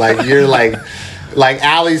bit. Like, you're like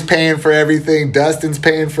Allie's paying for everything, Dustin's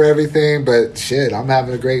paying for everything, but shit, I'm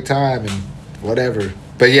having a great time and whatever.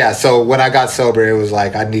 But yeah, so when I got sober, it was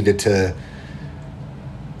like I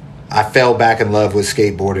fell back in love with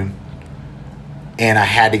skateboarding, and I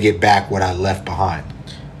had to get back what I left behind.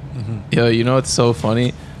 Yo, you know what's so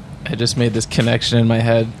funny? I just made this connection in my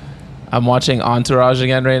head. I'm watching Entourage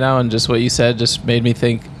again right now, and just what you said just made me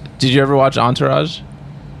think. Did you ever watch Entourage?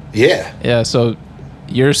 Yeah. Yeah, so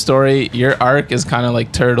your story, your arc is kind of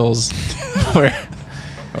like Turtles,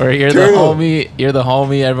 where you're Turtle. the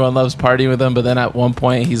homie, everyone loves partying with him, but then at one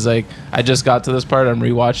point he's like, I just got to this part, I'm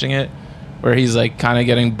rewatching it, where he's like kind of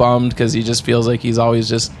getting bummed because he just feels like he's always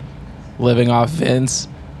just living off Vince,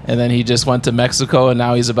 and then he just went to Mexico, and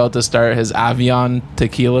now he's about to start his Avion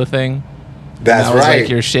tequila thing. That's that was right. like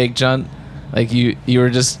your shake Junt. Like you were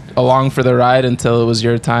just along for the ride until it was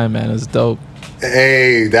your time, man. It's dope.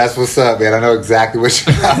 Hey, that's what's up, man. I know exactly what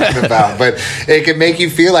you're talking about. But it can make you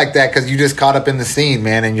feel like that because you just caught up in the scene,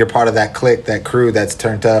 man, and you're part of that clique, that crew that's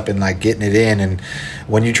turned up and like getting it in. And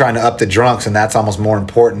when you're trying to up the drunks, and that's almost more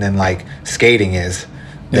important than like skating is,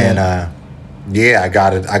 then I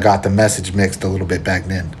got it. I got the message mixed a little bit back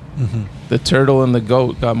then. The turtle and the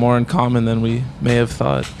goat got more in common than we may have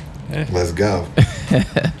thought. Let's go.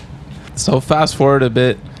 So fast forward a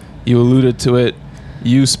bit, you alluded to it.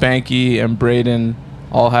 You, Spanky, and Braden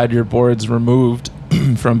all had your boards removed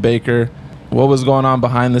from Baker. What was going on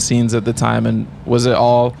behind the scenes at the time, and was it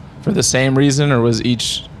all for the same reason, or was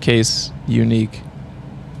each case unique?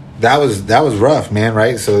 That was rough, man.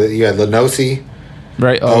 Right. So you had Lenosi,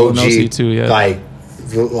 Right. Oh, OG, Lenosi too. Yeah.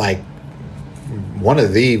 like one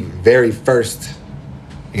of the very first.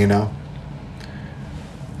 You know.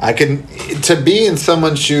 To be in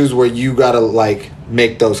someone's shoes where you gotta like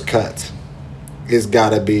make those cuts is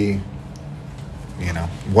gotta be,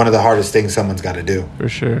 one of the hardest things someone's gotta do. For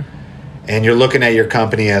sure. And you're looking at your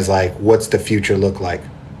company as like, what's the future look like?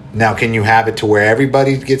 Now, can you have it to where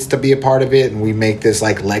everybody gets to be a part of it and we make this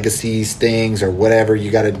like legacies things or whatever you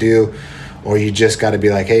gotta do? Or you just gotta be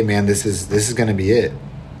like, hey man, this is gonna be it.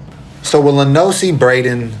 So when Lenosi,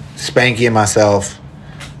 Braden, Spanky, and myself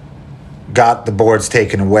got the boards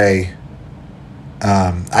taken away,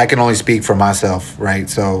 I can only speak for myself, right?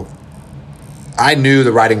 So I knew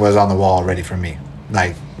the writing was on the wall already for me.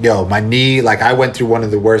 Like, yo, my knee, like I went through one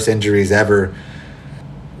of the worst injuries ever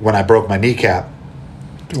when I broke my kneecap.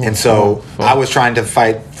 And so I was trying to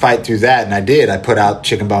fight through that, and I did. I put out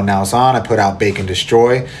Chicken Bone Now It's On. I put out Bake and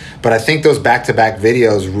Destroy. But I think those back-to-back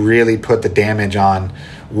videos really put the damage on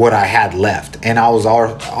what I had left. And I was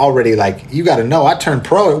already like, you got to know, I turned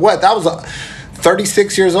pro at what? That was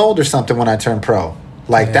 36 years old or something when I turned pro.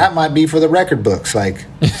 Like, that might be for the record books. Like,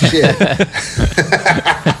 shit.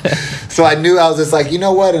 So I knew, I was just like, you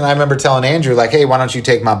know what? And I remember telling Andrew, like, hey, why don't you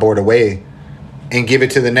take my board away and give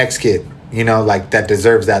it to the next kid, like that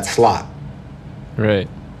deserves that slot. Right.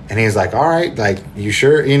 And he's like, all right, like, you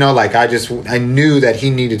sure? Like, I knew that he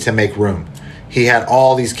needed to make room. He had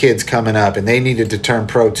all these kids coming up, and they needed to turn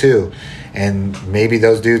pro too. And maybe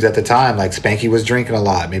those dudes at the time, like Spanky was drinking a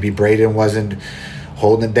lot. Maybe Braden wasn't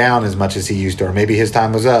holding it down as much as he used to, or maybe his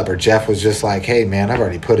time was up, or Jeff was just like, hey man, I've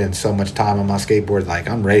already put in so much time on my skateboard, like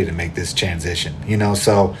I'm ready to make this transition,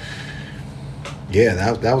 So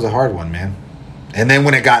yeah, that was a hard one, man. And then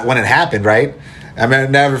when it happened, right? I mean, I'll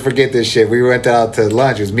never forget this shit. We went out to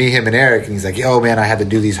lunch. It was me, him, and Eric. And he's like, yo, man, I had to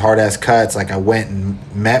do these hard-ass cuts. Like, I went and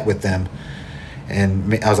met with them.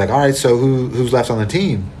 And I was like, all right, so who's left on the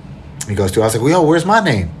team? He goes to, I was like, well, yo, where's my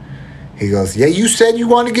name? He goes, yeah, you said you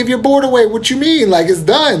wanted to give your board away. What you mean? Like, it's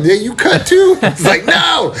done. Yeah, you cut too? It's like,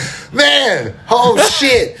 no, man. Oh,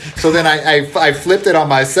 shit. So then I flipped it on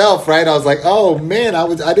myself, right? I was like, oh, man,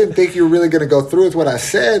 I didn't think you were really going to go through with what I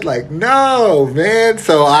said. Like, no, man.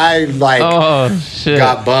 So I, like,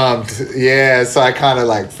 got bummed. Yeah, so I kind of,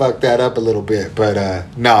 like, fucked that up a little bit. But,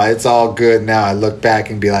 no, it's all good now. I look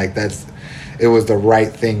back and be like, it was the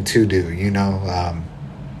right thing to do, you know?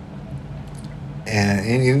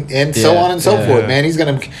 And so on and so forth, man. He's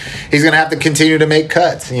gonna have to continue to make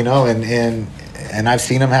cuts, you know, and I've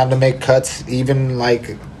seen him have to make cuts even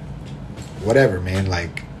like whatever, man.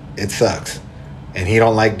 Like it sucks, and he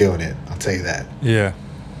don't like doing it. I'll tell you that. Yeah,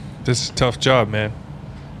 this is a tough job, man.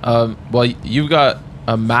 Well, you've got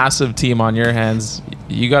a massive team on your hands.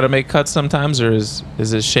 You got to make cuts sometimes, or is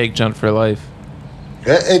it shake Junt for life?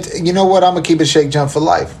 You know what? I'm gonna keep it shake Junt for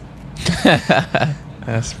life.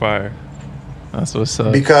 That's fire. That's what's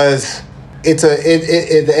up. Because at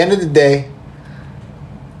the end of the day,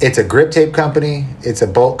 it's a grip tape company, it's a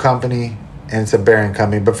bolt company, and it's a bearing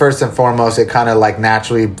company. But first and foremost, it kind of like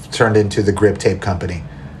naturally turned into the grip tape company.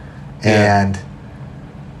 And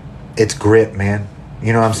it's grip, man.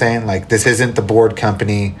 You know what I'm saying? Like, this isn't the board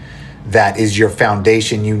company that is your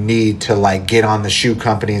foundation you need to like get on the shoe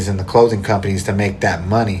companies and the clothing companies to make that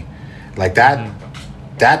money. Like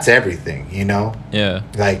that's everything, you know? Yeah.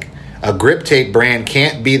 Like, a grip tape brand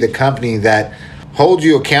can't be the company that holds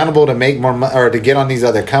you accountable to make more money or to get on these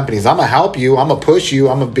other companies. I'm gonna help you. I'm gonna push you.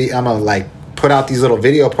 I'm gonna like put out these little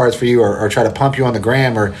video parts for you or try to pump you on the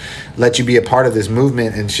gram or let you be a part of this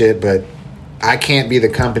movement and shit. But I can't be the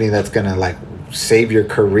company that's gonna like save your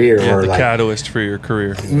career or the like catalyst for your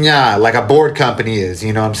career. Nah, like a board company is.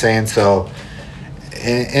 You know what I'm saying? So.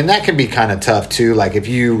 And that can be kind of tough too. Like if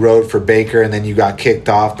you rode for Baker and then you got kicked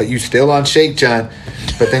off, but you still on Shake Junt,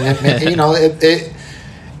 but then you know it.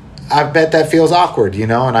 I bet that feels awkward, you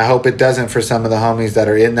know, and I hope it doesn't for some of the homies that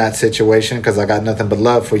are in that situation because I got nothing but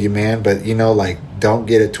love for you, man. But you know, like don't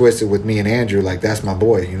get it twisted with me and Andrew. Like that's my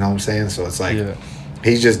boy, you know what I'm saying? So it's like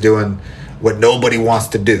he's just doing what nobody wants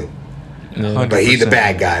to do, 100%. But he the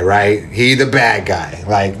bad guy, right? He the bad guy.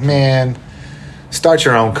 Like man, start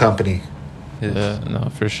your own company. Yeah, no,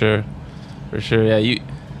 for sure. Yeah,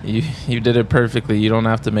 you did it perfectly. You don't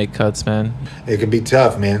have to make cuts, man. It can be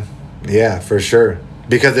tough, man. Yeah, for sure.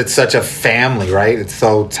 Because it's such a family, right? It's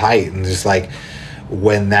so tight. And just like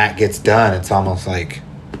when that gets done, it's almost like,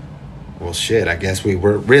 well, shit, I guess we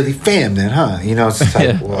were really fam then, huh? You know, it's just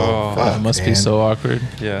like, well, fuck, it must man. Be so awkward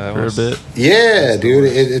for a bit. Yeah, dude,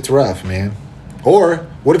 it's rough, man. Or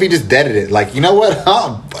what if he just deaded it? Like, you know what?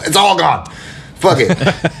 It's all gone. Fuck it.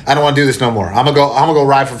 I don't want to do this no more. I'm gonna go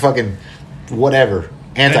ride for fucking whatever.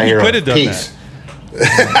 Anti-hero. You could have done Peace.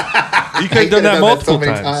 That. You could have done that multiple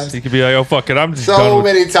times. You could be like, oh fuck it, I'm just so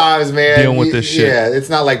many times, man. Dealing with this shit. Yeah, it's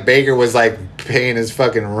not like Baker was like paying his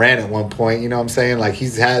fucking rent at one point. You know what I'm saying? Like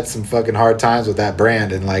he's had some fucking hard times with that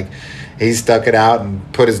brand, and like he stuck it out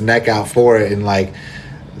and put his neck out for it, and like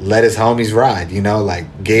let his homies ride. You know,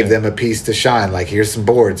 like gave them a piece to shine. Like here's some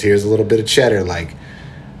boards, here's a little bit of cheddar. Like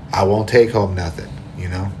I won't take home nothing. You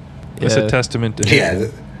know, it's a testament to him. Yeah.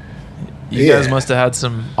 You guys must have had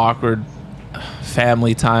some awkward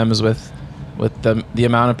family times with the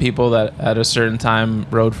amount of people that at a certain time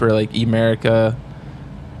rode for like Emerica,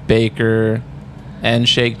 Baker, and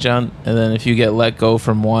Shake Junt, and then if you get let go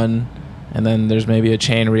from one, and then there's maybe a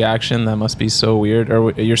chain reaction, that must be so weird.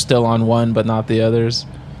 Or you're still on one but not the others.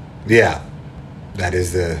 Yeah,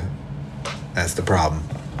 that's the problem.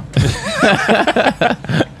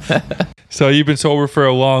 So you've been sober for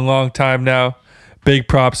a long, long time now. Big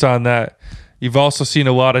props on that. You've also seen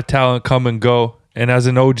a lot of talent come and go. And as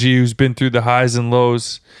an OG who's been through the highs and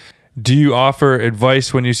lows, do you offer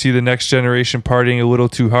advice when you see the next generation partying a little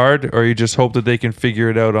too hard, or you just hope that they can figure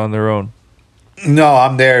it out on their own? No,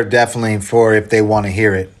 I'm there definitely for if they want to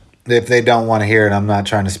hear it. If they don't want to hear it, I'm not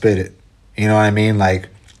trying to spit it. You know what I mean? Like,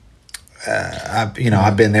 I've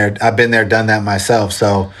been there, done that myself.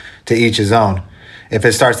 So to each his own. If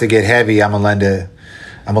it starts to get heavy, I'm gonna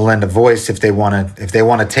lend a voice. If they want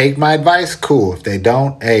to take my advice, cool. If they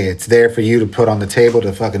don't, hey, it's there for you to put on the table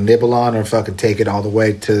to fucking nibble on or fucking take it all the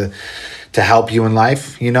way to help you in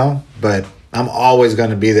life, you know? But I'm always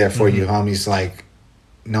going to be there for you, homies, like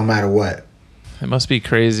no matter what. It must be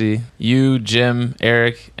crazy. You, Jim,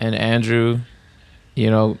 Eric, and Andrew, you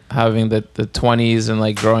know, having the 20s and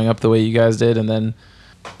like growing up the way you guys did, and then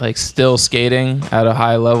like still skating at a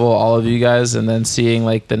high level, all of you guys, and then seeing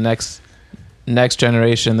like the next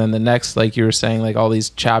generation, then the next, like you were saying, like all these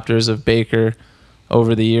chapters of Baker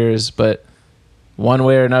over the years. But one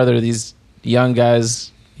way or another, these young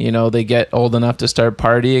guys, you know, they get old enough to start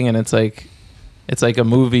partying, and it's like a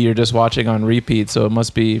movie you're just watching on repeat. So it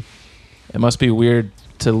must be weird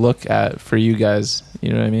to look at for you guys.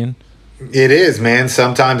 You know what I mean? It is, man.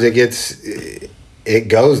 Sometimes it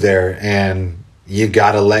goes there, and you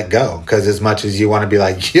gotta let go, because as much as you want to be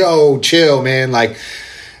like, yo, chill, man, like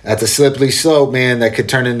that's a slippery slope, man, that could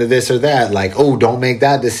turn into this or that, like, oh, don't make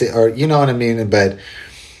that decision, or you know what I mean. But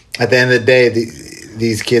at the end of the day,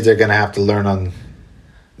 these kids are gonna have to learn on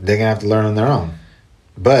their own.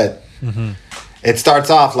 But it starts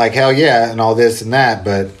off like hell yeah and all this and that,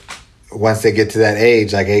 but once they get to that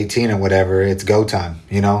age, like 18 or whatever, it's go time,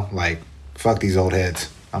 you know, like fuck these old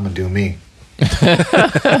heads, I'm gonna do me.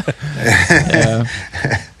 Yeah.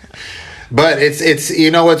 But it's you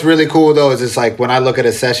know what's really cool though is it's like when I look at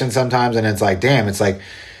a session sometimes, and it's like, damn, it's like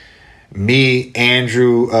me,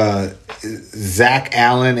 Andrew, Zach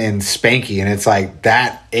Allen, and Spanky, and it's like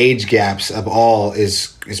that age gaps of all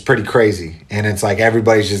is pretty crazy, and it's like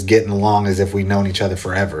everybody's just getting along as if we've known each other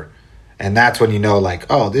forever, and that's when you know, like,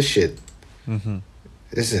 oh, this shit,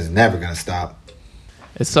 this is never gonna stop.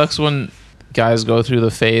 It sucks when guys go through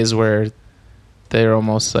the phase where they're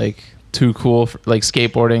almost like too cool for, like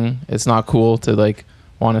skateboarding. It's not cool to like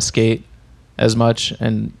want to skate as much,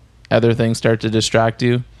 and other things start to distract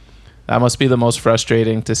you. That must be the most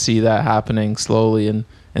frustrating to see that happening slowly, and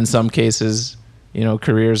in some cases, you know,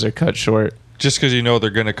 careers are cut short Just because you know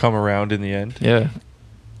they're going to come around in the end. Yeah.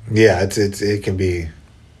 Yeah, it can be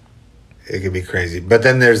crazy. But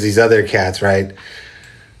then there's these other cats, right?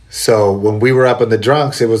 So when we were up in the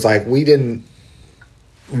drunks, it was like we didn't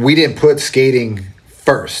put skating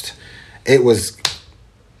first. It was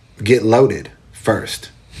get loaded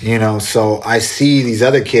first, you know. So I see these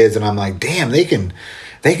other kids, and I'm like, damn, they can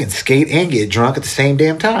skate and get drunk at the same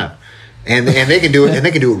damn time, and they can do it, and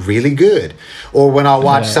they can do it really good. Or when I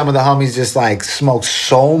watch some of the homies just like smoke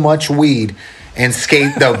so much weed and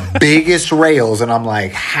skate the biggest rails, and I'm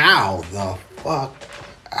like, how the fuck,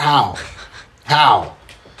 how?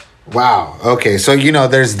 Wow. Okay, so you know,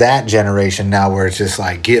 there's that generation now where it's just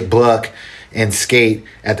like get buck and skate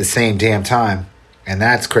at the same damn time, and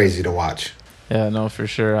that's crazy to watch. Yeah, no, for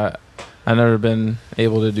sure. I never been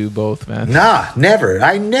able to do both, man. Nah, never.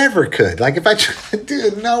 I never could. Like if I tried,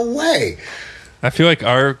 dude, no way. I feel like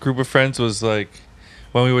our group of friends was like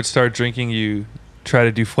when we would start drinking, you try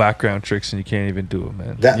to do flat ground tricks and you can't even do them,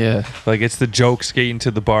 man. Yeah. Like it's the joke skating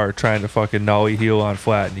to the bar trying to fucking nollie heel on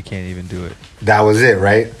flat and you can't even do it. That was it,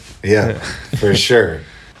 right? Yeah, for sure.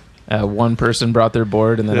 One person brought their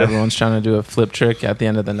board, and then everyone's trying to do a flip trick at the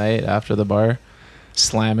end of the night after the bar,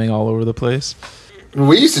 slamming all over the place.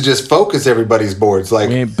 We used to just focus everybody's boards. Like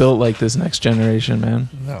We ain't built like this next generation, man.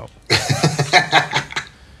 No.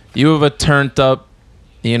 You have a turned up,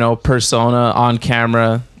 you know, persona on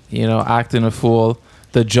camera, you know, acting a fool,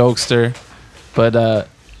 the jokester. But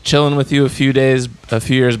chilling with you a few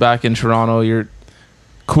years back in Toronto, you're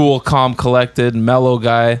cool, calm, collected, mellow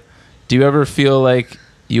guy. Do you ever feel like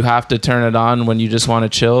you have to turn it on when you just want to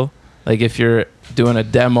chill? Like if you're doing a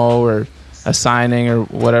demo or a signing or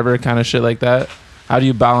whatever kind of shit like that? How do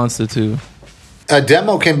you balance the two? a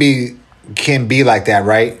demo can be like that,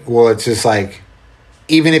 right? Well, it's just like,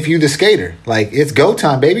 even if you the skater, like it's go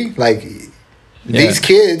time, baby. Like these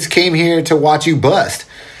kids came here to watch you bust,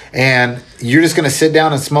 and you're just gonna sit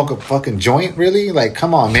down and smoke a fucking joint, really? Like,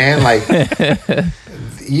 come on, man. Like,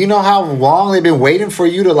 you know how long they've been waiting for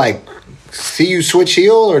you to like see you switch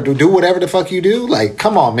heel or do whatever the fuck you do? Like,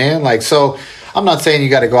 come on, man. Like, so I'm not saying you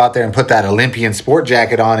got to go out there and put that Olympian sport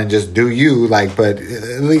jacket on and just do you, like, but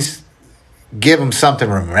at least give them something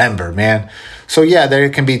to remember, man. So yeah, there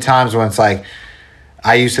can be times when it's like,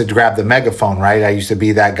 I used to grab the megaphone, right? I used to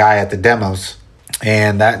be that guy at the demos,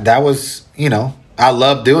 and that was, you know, I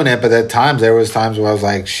loved doing it, but at times there was times where I was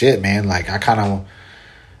like, shit, man, like I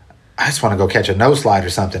just want to go catch a no slide or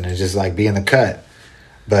something and just like be in the cut.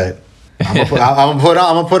 But I'm gonna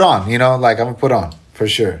put on, you know, like I'm gonna put on for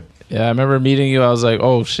sure. Yeah, I remember meeting you. I was like,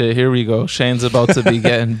 oh shit, here we go. Shane's about to be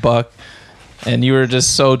getting bucked, and you were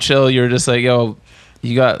just so chill. You were just like, yo,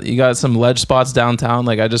 you got some ledge spots downtown.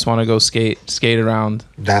 Like, I just want to go skate around.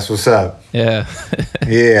 That's what's up. Yeah.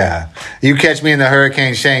 Yeah. You catch me in the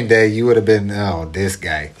Hurricane Shane day, you would have been, oh, this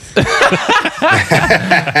guy.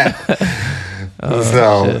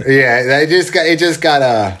 So, yeah, it just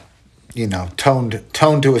got you know, toned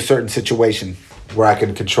to a certain situation where I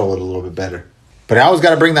can control it a little bit better. But I always got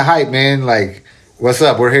to bring the hype, man. Like, what's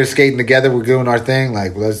up? We're here skating together. We're doing our thing.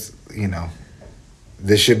 Like, let's,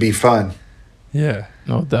 this should be fun. Yeah.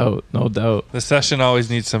 No doubt. No doubt. The session always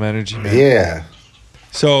needs some energy, man. Yeah.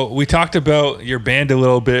 So we talked about your band a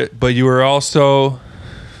little bit, but you were also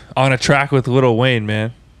on a track with Lil Wayne,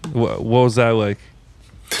 man. What was that like?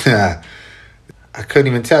 I couldn't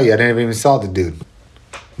even tell you. I never even saw the dude.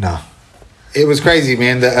 No. It was crazy,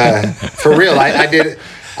 man. For real,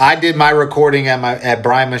 I did my recording at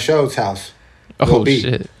Brian Michaud's house. Oh,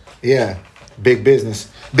 shit. Yeah. Big business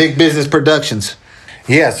productions.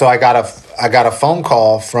 Yeah, so I got a phone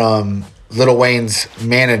call from Lil Wayne's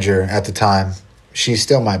manager at the time. She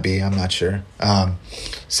still might be, I'm not sure.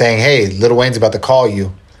 Saying, "Hey, Lil Wayne's about to call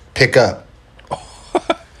you. Pick up."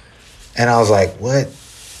 And I was like, "What?"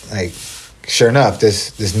 Like, sure enough,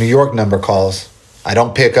 this New York number calls. I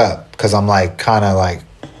don't pick up because I'm like kind of like,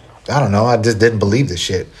 I don't know. I just didn't believe this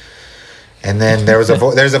shit. And then there's a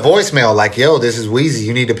voicemail like, "Yo, this is Wheezy.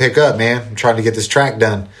 You need to pick up, man. I'm trying to get this track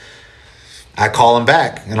done." I call him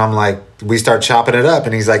back and I'm like, we start chopping it up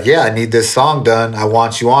and he's like, "Yeah, I need this song done. I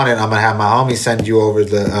want you on it. I'm gonna have my homie send you over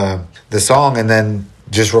the song and then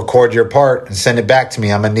just record your part and send it back to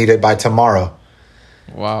me. I'm gonna need it by tomorrow."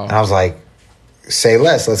 Wow. And I was like, say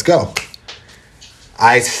less, let's go.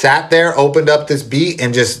 I sat there, opened up this beat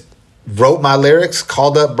and just wrote my lyrics,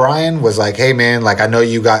 called up Brian, was like, "Hey man, like I know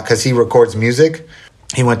you got," because he records music.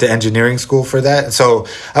 He went to engineering school for that. So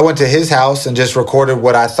I went to his house and just recorded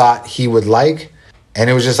what I thought he would like. And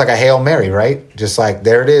it was just like a Hail Mary, right? Just like,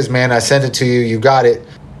 there it is, man. I sent it to you. You got it.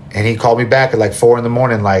 And he called me back at like 4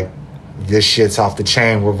 a.m. like, "This shit's off the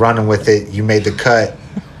chain. We're running with it. You made the cut.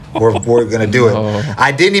 We're going to do it." Oh.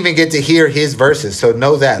 I didn't even get to hear his verses. So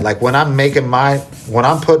know that. Like when I'm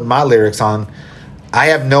putting my lyrics on, I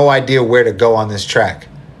have no idea where to go on this track.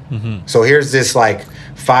 Mm-hmm. So here's this like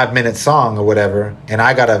 5-minute song or whatever. And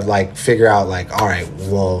I got to like figure out like, all right,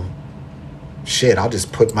 well, shit, I'll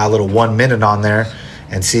just put my little 1 minute on there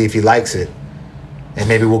and see if he likes it. And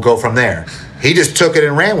maybe we'll go from there. He just took it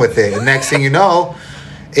and ran with it. And next thing you know,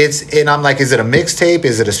 and I'm like, is it a mixtape?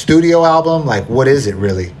 Is it a studio album? Like, what is it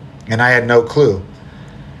really? And I had no clue.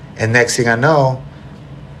 And next thing I know,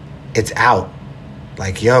 it's out.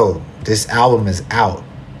 Like, yo, this album is out.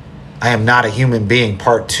 I Am Not a Human Being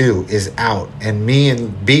Part 2 is out. And me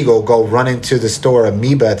and Beagle go running to the store,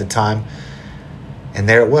 Amoeba at the time. And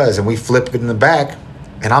there it was. And we flipped it in the back.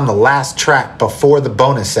 And I'm the last track before the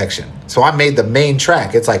bonus section. So I made the main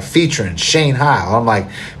track. It's like featuring Shane Hyle. I'm like,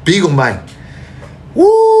 "Beagle Mike.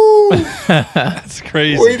 Woo!" That's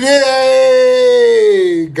crazy. We did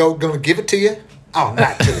it. Gonna give it to you? Oh,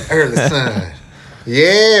 not to the early sun.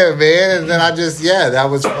 Yeah, man. And then that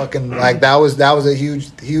was fucking like that was a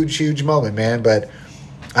huge moment, man. But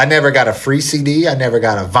I never got a free CD. I never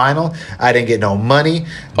got a vinyl. I didn't get no money.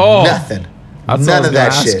 Oh, nothing. None of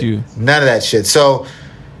that shit. None of that shit. So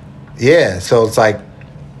yeah, so it's like,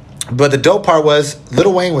 but the dope part was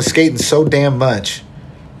Lil Wayne was skating so damn much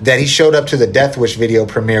that he showed up to the Death Wish video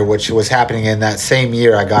premiere, which was happening in that same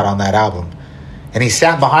year I got on that album. And he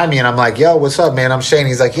sat behind me and I'm like, "Yo, what's up, man? I'm Shane."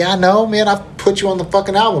 He's like, "Yeah, I know, man. I put you on the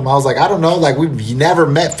fucking album." I was like, "I don't know. Like, we've never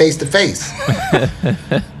met face to face."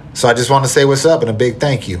 So I just want to say what's up and a big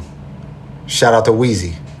thank you. Shout out to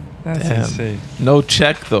Wheezy. That's Damn. insane. No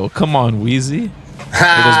check, though. Come on, Wheezy. Or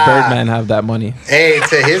does Birdman have that money? Hey,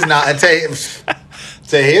 to his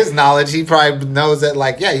knowledge, he probably knows that,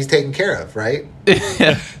 like, yeah, he's taken care of, right?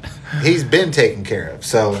 He's been taken care of.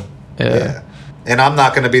 So, yeah. And I'm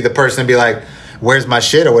not going to be the person to be like, "Where's my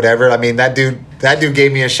shit?" or whatever. I mean, that dude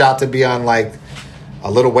gave me a shot to be on, like,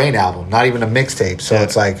 a Lil Wayne album, not even a mixtape. So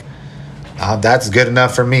it's like, that's good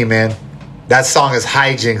enough for me, man. That song is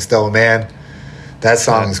hijinks, though, man. That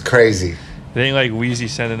song is crazy. It ain't like Wheezy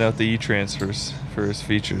sending out the e-transfers for his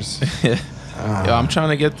features. Yo, I'm trying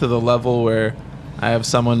to get to the level where I have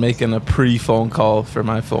someone making a pre-phone call for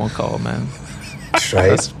my phone call, man. Right?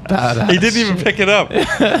 That's badass. He didn't even pick it up. You're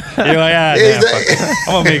like, fuck it.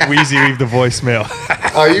 I'm going to make Wheezy leave the voicemail.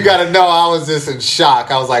 Oh, you got to know I was just in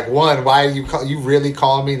shock. I was like, one, why are you really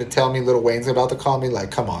calling me to tell me Lil Wayne's about to call me?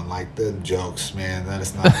 Like, come on, like, the jokes, man. That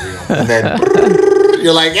is not real. And then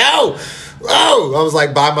you're like, "Yo, oh!" I was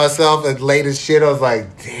like by myself and late as shit. I was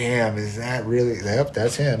like, "Damn, is that really?" Yep,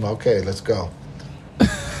 that's him. Okay, let's go.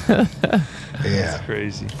 Yeah, That's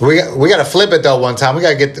crazy. we got to flip it though. One time we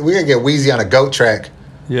gotta get Wheezy on a goat track.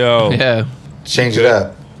 Yo. Yeah. Change it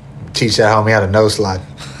up. Teach that homie how to no slide.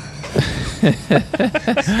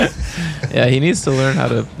 Yeah, he needs to learn how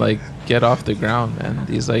to, like, get off the ground, man.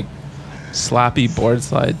 These, like, sloppy board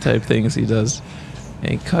slide type things he does.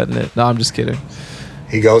 Ain't cutting it. No, I'm just kidding.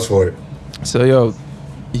 He goes for it. So, yo,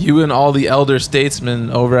 You and all the elder statesmen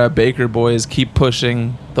over at Baker Boys keep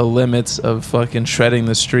pushing the limits of fucking shredding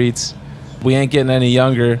the streets. We ain't getting any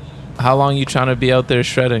younger. How long you trying to be out there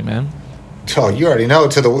shredding, man? Oh, you already know.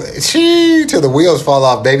 Till the wheels fall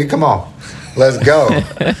off, baby. Come on, let's go.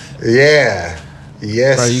 Yeah,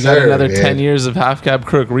 yes. Bro, you sir, got another man. 10 years of half cab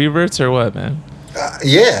crook reverts or what, man?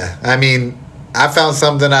 Yeah, I mean, I found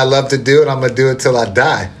something I love to do, and I'm gonna do it till I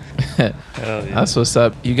die. Hell yeah. That's what's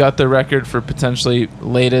up. You got the record for potentially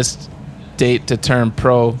latest date to turn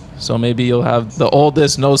pro, so maybe you'll have the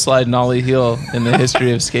oldest no slide nollie heel in the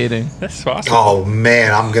history of skating. That's awesome. Oh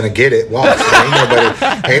man, I'm gonna get it. Watch.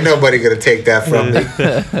 ain't nobody gonna take that from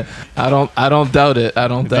me. I don't doubt it. I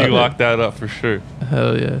don't doubt You it. lock that up for sure.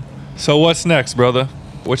 Hell yeah. So what's next, brother?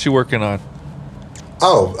 What you working on?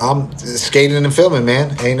 Oh, I'm skating and filming,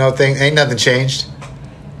 man. Ain't nothing changed.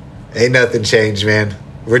 Ain't nothing changed, man.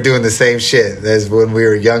 We're doing the same shit as when we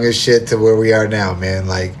were young as shit to where we are now, man.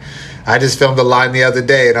 Like, I just filmed a line the other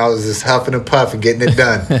day and I was just huffing and puffing, getting it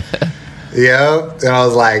done. And I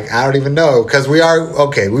was like, I don't even know. Because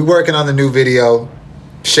we're working on the new video.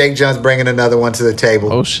 Shake Junt's bringing another one to the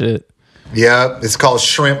table. Oh, shit. Yep. It's called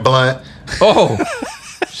Shrimp Blunt. Oh,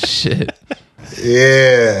 shit.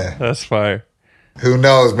 Yeah. That's fire. Who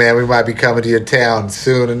knows, man? We might be coming to your town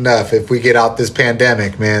soon enough. If we get out this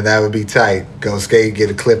pandemic, man, that would be tight. Go skate,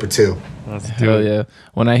 get a clip or two. Let's do Hell it. yeah.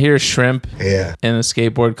 When I hear shrimp Yeah. in a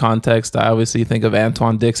skateboard context, I obviously think of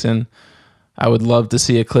Antoine Dixon. I would love to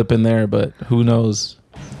see a clip in there, but who knows?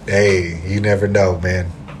 Hey, you never know,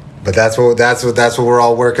 man. But that's what we're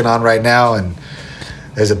all working on right now, and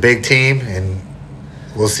there's a big team, and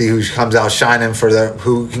we'll see who comes out shining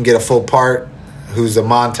who can get a full part, who's a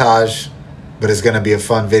montage. But it's gonna be a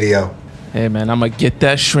fun video. Hey man, I'm gonna get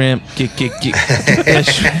that shrimp. Get that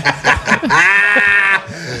shrimp.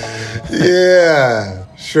 Yeah,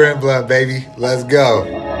 Shrimp Blunt, baby. Let's go.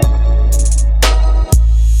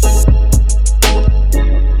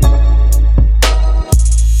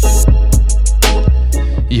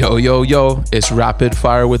 Yo, it's Rapid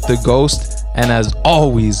Fire with the Ghost, and as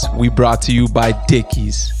always, we brought to you by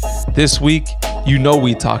Dickies. This week, you know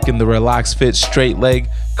we talking the Relax Fit Straight Leg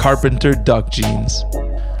Carpenter Duck Jeans.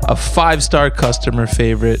 A 5-star customer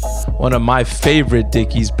favorite, one of my favorite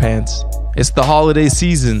Dickies pants. It's the holiday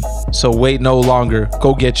season, so wait no longer,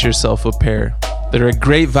 go get yourself a pair. They're a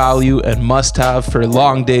great value and must-have for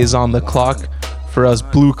long days on the clock for us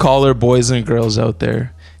blue-collar boys and girls out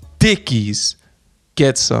there. Dickies.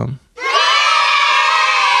 Get some.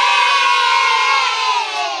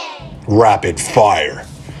 Rapid Fire.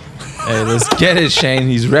 Hey, let's get it, Shane.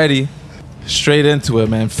 He's ready. Straight into it,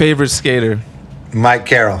 man. Favorite skater. Mike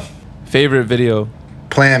Carroll. Favorite video.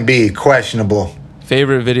 Plan B, questionable.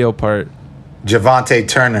 Favorite video part. Javante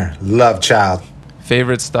Turner, Love Child.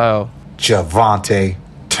 Favorite style. Javante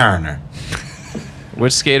Turner.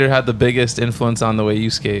 Which skater had the biggest influence on the way you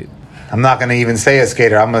skate? I'm not going to even say a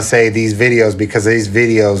skater. I'm going to say these videos because these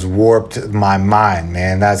videos warped my mind,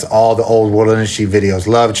 man. That's all the old World Industry videos.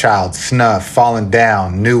 Love Child, Snuff, Falling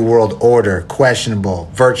Down, New World Order, Questionable,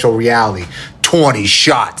 Virtual Reality, 20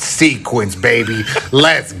 shot sequence, baby.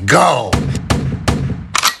 Let's go.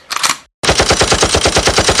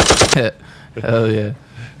 Hell yeah.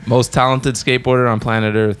 Most talented skateboarder on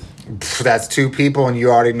planet Earth. That's two people, and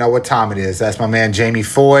you already know what time it is. That's my man Jamie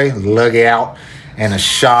Foy, Look Out, and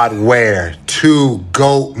Ashad Ware. Two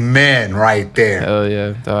GOAT men right there. Hell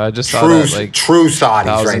yeah. I just saw that, like, true Saudis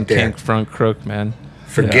 1,000 right there. kink front crook, man.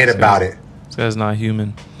 Forget this about guy- it. This guy's not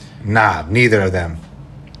human. Nah, neither of them.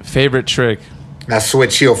 Favorite trick. That's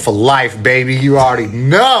switch heel for life, baby. You already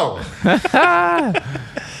know.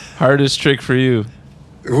 Hardest trick for you.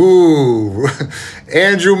 Ooh,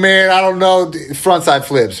 Andrew, man, I don't know. Frontside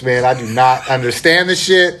flips, man. I do not understand the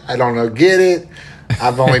shit. I don't know, get it.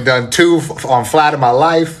 I've only done 2 on flat in my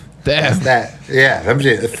life. Damn. That's that. Yeah, I'm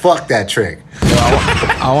just fuck that trick.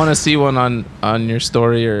 I want to see one on your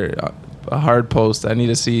story or a hard post. I need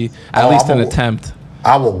to see at least an attempt.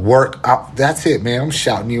 I will work out. That's it, man. I'm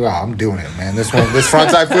shouting you out. I'm doing it, man. This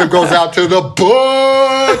frontside flip goes out to the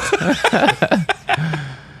butt.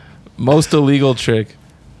 Most illegal trick.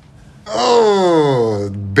 Oh,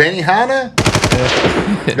 Benihana?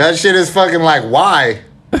 That shit is fucking like, why?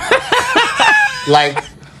 Like,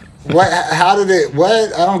 what? How did it?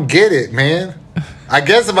 What? I don't get it, man. I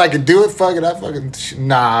guess if I could do it, fuck it.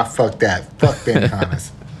 Nah, fuck that. Fuck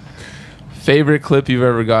Benihanas. Favorite clip you've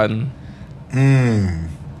ever gotten?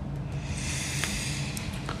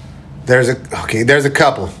 There's a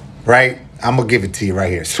couple, right? I'm gonna give it to you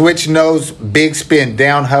right here. Switch nose, big spin,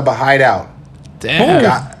 down Hubba hideout.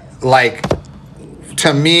 Damn.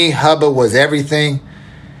 To me, Hubba was everything.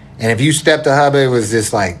 And if you stepped to Hubba, it was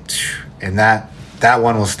just like, and that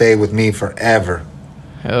one will stay with me forever.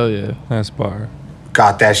 Hell yeah. That's bar.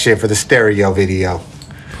 Got that shit for the stereo video.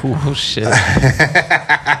 Oh, shit.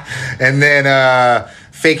 And then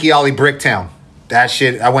Fakey Ollie Bricktown. That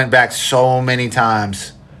shit, I went back so many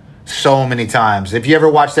times. So many times. If you ever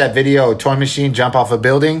watch that video, Toy Machine jump off a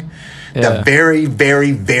building, the very,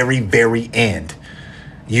 very, very, very end,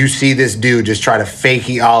 you see this dude just try to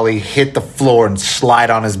fakey ollie, hit the floor, and slide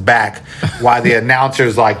on his back while the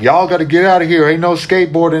announcer's like, y'all got to get out of here. Ain't no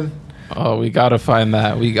skateboarding. Oh, we got to find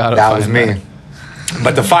that. That was me.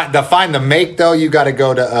 But to find the make, though, you got to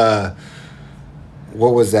go to,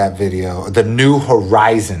 what was that video? The New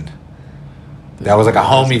Horizon. That was like a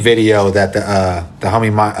homie video that the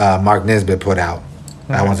homie Mark Nisbet put out.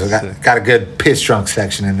 That one's got a good piss drunk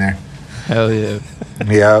section in there. Hell yeah.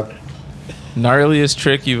 Yep. Gnarliest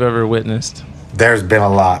trick you've ever witnessed? There's been a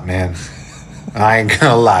lot, man. I ain't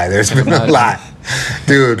gonna lie. There's been a lot.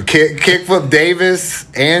 Dude, kickflip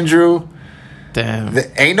Davis, Andrew. Damn.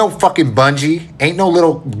 Ain't no fucking bungee. Ain't no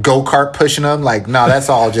little go-kart pushing them. Like, no, that's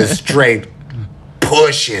all just straight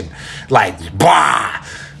pushing. Like, bah!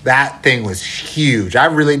 That thing was huge. I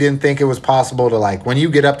really didn't think it was possible to, like, when you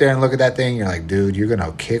get up there and look at that thing, you're like, dude, you're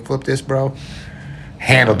gonna kickflip this, bro?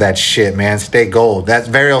 Handled that shit, man. Stay gold. That's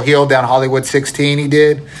Varial Hill down Hollywood 16 he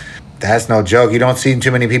did. That's no joke. You don't see too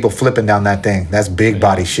many people flipping down that thing. That's big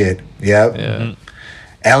body shit. Yep. Yeah. Mm-hmm.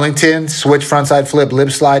 Ellington, switch frontside flip, lip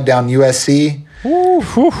slide down USC.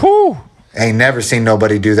 Ain't never seen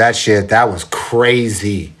nobody do that shit. That was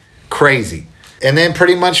crazy. Crazy. And then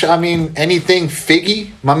pretty much, I mean, anything Figgy,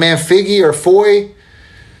 my man Figgy or Foy,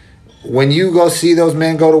 when you go see those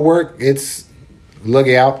men go to work, it's look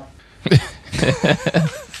out.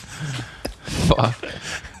 Fuck.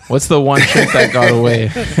 What's the one trick that got away?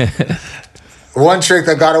 One trick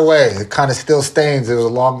that got away, it kind of still stains. It was a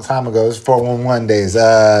long time ago. It was 411 days.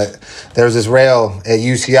 There was this rail at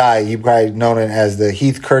UCI. You probably know it as the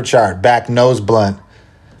Heath Kirchart back nose blunt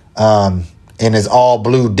in his all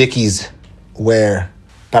blue Dickies wear.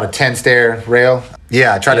 About a 10-stair rail.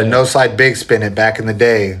 Yeah, I tried to nose slide big spin it back in the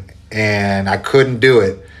day, and I couldn't do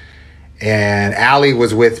it. And Allie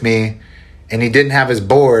was with me, and he didn't have his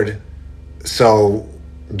board, so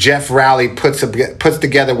Jeff Rowley puts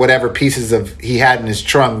together whatever pieces of he had in his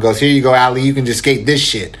trunk and goes, here you go, Allie, you can just skate this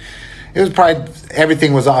shit. It was probably,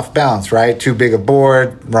 everything was off balance, right? Too big a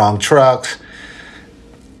board, wrong trucks.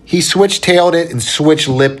 He switch-tailed it and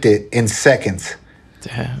switch-lipped it in seconds.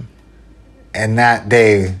 Damn. And that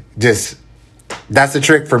day, just, that's the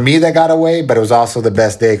trick for me that got away, but it was also the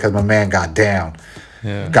best day because my man got down.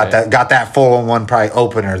 Yeah. Got that 411 probably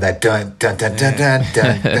opener, that dun dun dun dun dun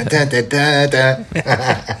dun dun dun dun dun.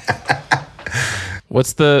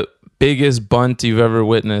 What's the biggest bunt you've ever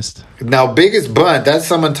witnessed? Now, biggest bunt, that's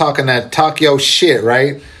someone talking that talk yo shit,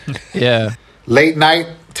 right? Yeah. Late night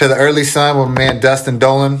to the early sun with my man Dustin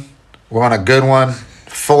Dolan. We're on a good one.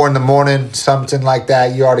 4 a.m, something like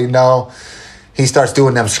that. You already know. He starts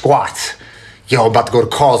doing them squats. Yo, about to go to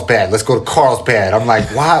Carlsbad. Let's go to Carlsbad. I'm like,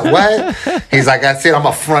 what? He's like, that's it. I'm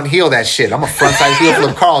a front heel that shit. I'm a front side heel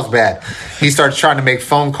flip Carlsbad. He starts trying to make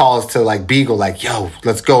phone calls to like Beagle, like, yo,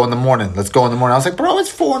 let's go in the morning. Let's go in the morning. I was like, bro, it's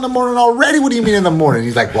 4 a.m. already. What do you mean in the morning?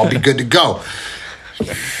 He's like, well, I'll be good to go.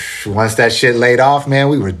 Once that shit laid off, man,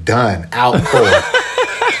 we were done. Out cold.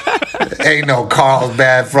 Ain't no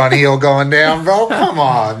Carlsbad front heel going down, bro. Come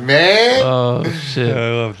on, man. Oh, shit.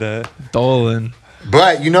 I love that. Dolan.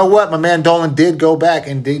 But you know what? My man Dolan did go back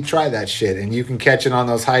and did try that shit. And you can catch it on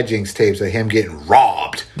those hijinks tapes of him getting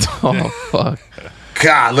robbed. Oh, fuck.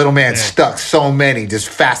 God, little man stuck so many. Just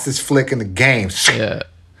fastest flick in the game. Yeah.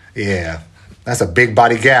 Yeah. That's a big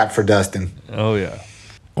body gap for Dustin. Oh, yeah.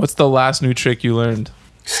 What's the last new trick you learned?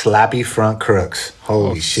 Slappy front crooks.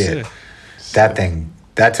 Holy shit. Sick. That thing,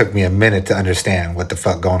 that took me a minute to understand what the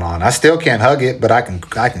fuck going on. I still can't hug it, but I can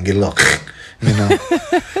get a little, you know.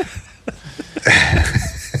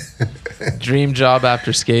 Dream job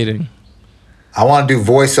after skating. I want to do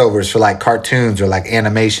voiceovers for like cartoons or like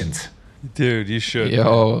animations. Dude, you should.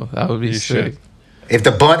 Yo, that would be You sick. should. If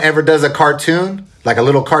the Bunt ever does a cartoon, like a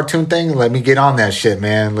little cartoon thing, let me get on that shit,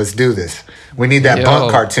 man. Let's do this. We need that Yo.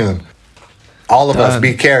 Bunt cartoon. All of us Done.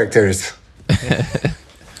 be characters.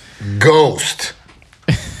 Ghost.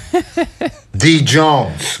 D.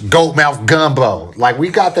 Jones. Goatmouth Gumbo. Like, we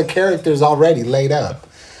got the characters already laid up.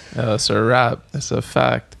 It's a wrap. It's a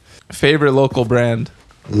fact. Favorite local brand?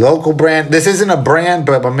 Local brand. This isn't a brand,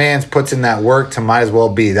 but my man's puts in that work to might as well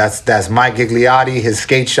be. That's Mike Gigliotti, his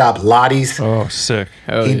skate shop, Lottie's. Oh, sick.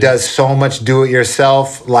 Hell He yeah. does so much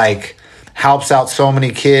do-it-yourself, like, helps out so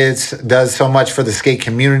many kids, does so much for the skate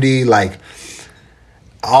community. Like,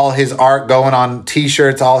 all his art going on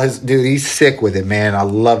t-shirts, dude, he's sick with it, man. I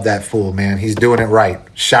love that fool, man. He's doing it right.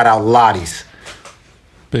 Shout out Lottie's.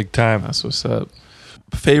 Big time. That's what's up.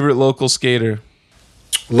 Favorite local skater?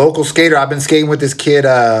 Local skater, I've been skating with this kid,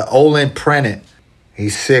 Olin Prennett.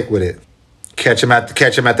 He's sick with it. Catch him at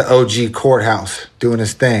the OG courthouse doing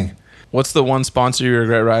his thing. What's the one sponsor you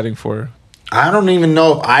regret riding for? I don't even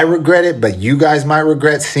know if I regret it, but you guys might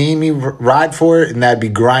regret seeing me ride for it, and that'd be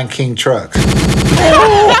Grind King Trucks.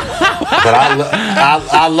 But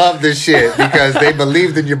I love this shit because they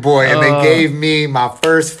believed in your boy, and they gave me my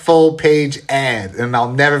first full page ad, and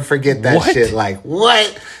I'll never forget that shit. Like,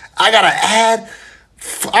 what? I got an ad?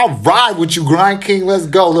 I'll ride with you, Grind King. Let's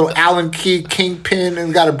go. Little Allen Key Kingpin,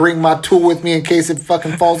 and got to bring my tool with me in case it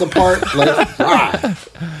fucking falls apart. Let's ride.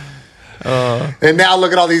 And now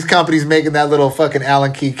look at all these companies making that little fucking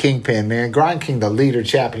Allen Key Kingpin, man. Grind King, the leader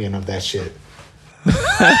champion of that shit.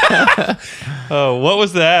 Oh, what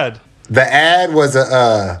was the ad? The ad was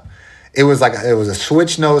it was a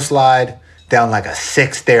switch nose slide down like a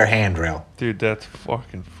 6-stair handrail. Dude, that's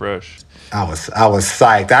fucking fresh. I was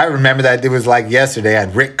psyched. I remember that it was like yesterday. I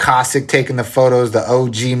had Rick Cossack taking the photos, the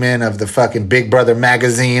OG man of the fucking Big Brother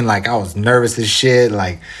magazine. Like, I was nervous as shit.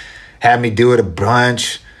 Like, had me do it a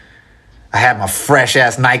bunch. I had my fresh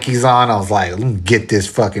ass Nikes on. I was like, let me get this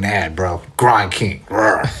fucking ad, bro. Grind King.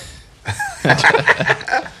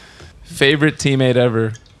 Favorite teammate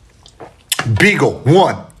ever? Beagle,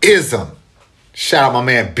 one ism. Shout out my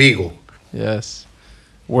man Beagle. Yes.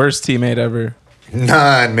 Worst teammate ever?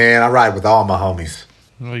 None, man. I ride with all my homies.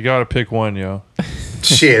 Well, you gotta pick one, yo.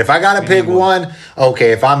 Shit, if I gotta pick one,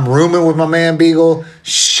 okay, if I'm rooming with my man Beagle,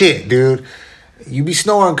 shit, dude. You be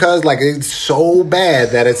snoring, cuz, like, it's so bad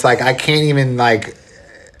that it's like I can't even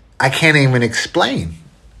explain.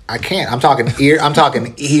 I can't. I'm talking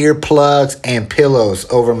earplugs and pillows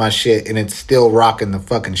over my shit, and it's still rocking the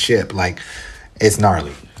fucking ship. Like, it's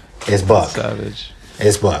gnarly. It's buck. Savage.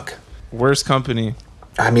 It's buck. Worst company?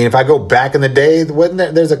 I mean, if I go back in the day,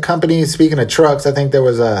 there's a company, speaking of trucks, I think there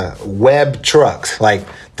was a Web Trucks. Like,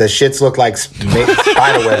 the shits look like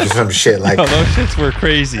spider webs or some shit. Like, No, those shits were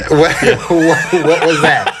crazy. What was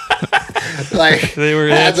that? Like, They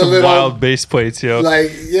had some wild base plates, yo.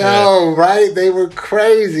 Like, right? They were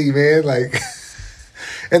crazy, man. Like,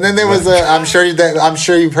 and then there was I'm sure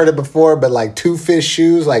you've heard it before, but like 2-fish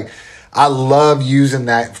shoes. Like, I love using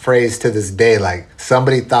that phrase to this day. Like,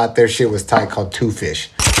 somebody thought their shit was tight called 2-fish.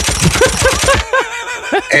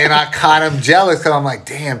 And I kind of jealous because I'm like,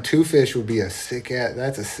 damn, 2-fish would be that's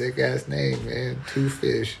a sick ass name, man.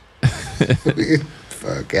 2-fish.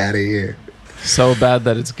 Fuck out of here. So bad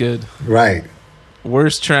that it's good. Right.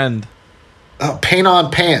 Worst trend? Paint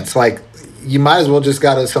on pants. Like, you might as well just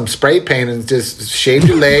got some spray paint and just shaved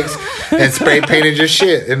your legs and spray painted your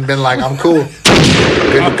shit and been like, I'm cool.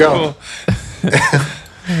 Good to go.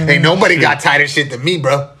 Ain't nobody got tighter shit than me,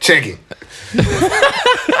 bro. Check it.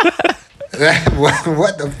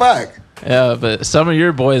 What the fuck? Yeah, but some of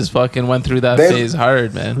your boys fucking went through that phase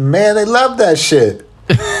hard, man. Man, they love that shit.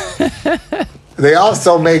 They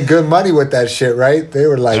also made good money with that shit, right? They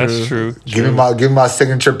were like, that's true. Give me my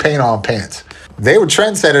signature paint on pants. They were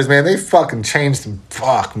trendsetters, man. They fucking changed them.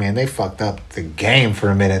 Fuck, man. They fucked up the game for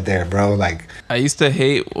a minute there, bro. Like, I used to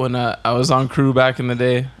hate when I was on crew back in the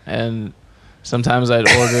day, and sometimes I'd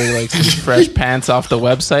order like some fresh pants off the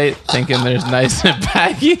website, thinking they're nice and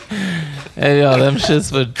baggy. And yo, them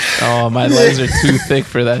shits would. Oh, my legs are too thick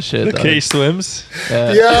for that shit. The K-Swims.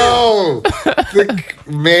 Yeah. Yo,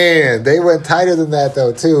 man, they went tighter than that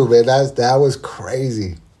though too, man. That was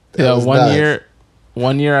crazy. That was nuts.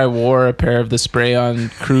 One year I wore a pair of the spray-on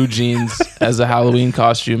crew jeans as a Halloween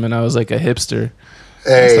costume, and I was like a hipster.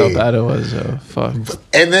 That's how bad it was. Oh, fuck.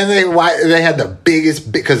 And then they had the biggest,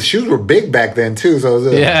 because shoes were big back then too. So it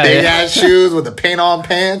was big ass shoes with the paint on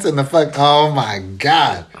pants and the fuck. Oh my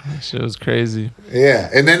god, that shit was crazy. Yeah,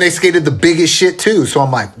 and then they skated the biggest shit too. So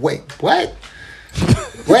I'm like, wait, what?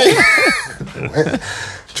 Wait,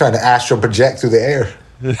 trying to astral project through the air.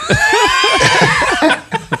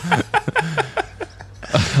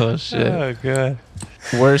 Oh shit. Oh god.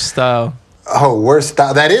 Worst style. Oh, worst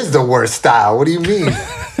style. That is the worst style. What do you mean?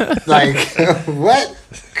 Like, what?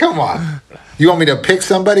 Come on. You want me to pick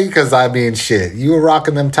somebody? Because I mean, shit. You were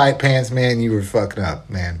rocking them tight pants, man. You were fucking up,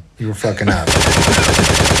 man. You were fucking up.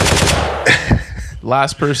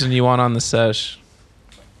 Last person you want on the sesh?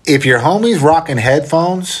 If your homie's rocking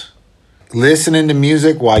headphones, listening to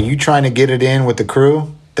music while you trying to get it in with the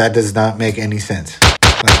crew, that does not make any sense. Like,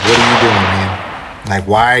 what are you doing, man? Like,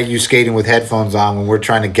 why are you skating with headphones on when we're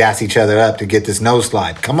trying to gas each other up to get this nose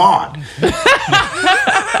slide? Come on.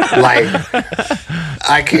 Like,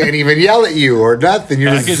 I can't even yell at you or nothing.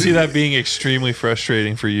 I can see that being extremely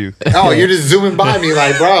frustrating for you. Oh, you're just zooming by me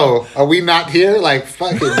like, bro, are we not here? Like,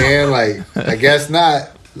 fuck it, man. Like, I guess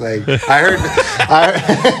not. Like, I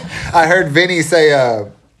heard Vinny say,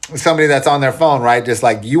 somebody that's on their phone, right? Just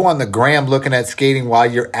like you on the gram looking at skating while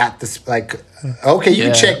you're at this, like, okay,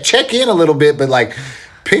 you can check in a little bit, but like,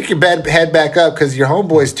 pick your head back up because your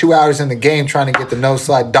homeboy's 2 hours in the game trying to get the no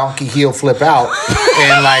slide donkey heel flip out,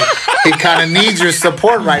 and like he kind of needs your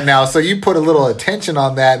support right now. So you put a little attention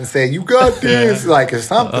on that and say, "You got this," like or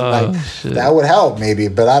something that would help maybe.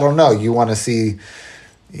 But I don't know. You want to see?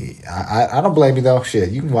 I don't blame you though.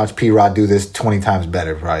 Shit, you can watch P-Rod do this 20 times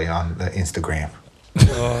better probably on the Instagram.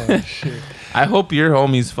 Oh shit. I hope your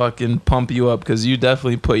homies fucking pump you up because you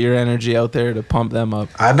definitely put your energy out there to pump them up.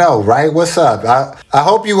 I know, right? What's up? I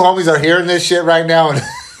hope you homies are hearing this shit right now. And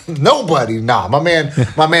nobody, nah.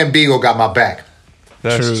 My man Beagle got my back.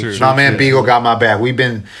 That's true. My man Beagle got my back. We've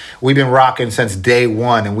been rocking since day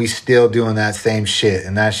one, and we still doing that same shit.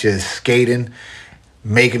 And that's just skating,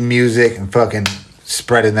 making music, and fucking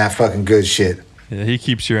spreading that fucking good shit. Yeah, he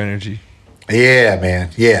keeps your energy. Yeah, man.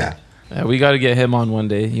 Yeah. We got to get him on one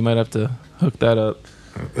day. You might have to hook that up.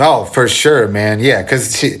 Oh, for sure, man. Yeah,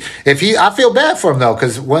 because I feel bad for him though,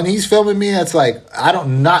 because when he's filming me, it's like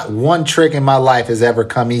not one trick in my life has ever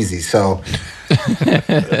come easy. So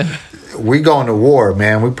we going to war,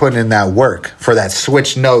 man. We putting in that work for that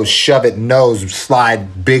switch nose, shove it nose,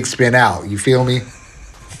 slide, big spin out. You feel me?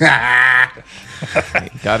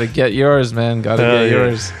 Gotta get yours, man. Gotta get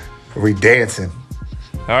yours. We dancing.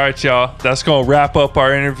 All right, y'all. That's gonna wrap up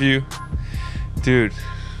our interview, dude.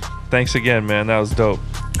 Thanks again, man. That was dope.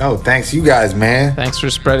 Oh, thanks you guys, man. Thanks for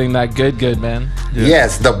spreading that good, man. Yeah.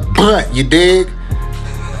 Yes, the bunt, you dig?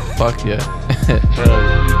 Fuck yeah.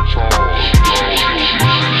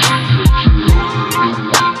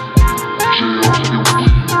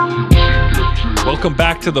 Welcome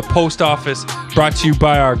back to the post office, brought to you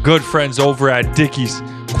by our good friends over at Dickies.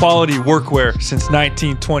 Quality workwear since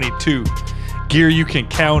 1922. Gear you can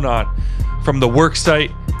count on, from the work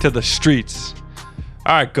site to the streets.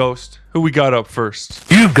 All right, Ghost, who we got up first?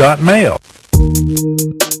 You've got mail.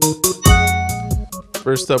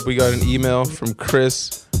 First up, we got an email from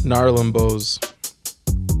Chris Narlambos.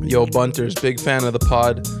 Yo, Bunters, big fan of the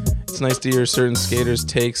pod. It's nice to hear certain skaters'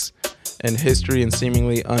 takes and history in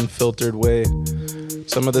seemingly unfiltered way.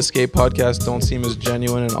 Some of the skate podcasts don't seem as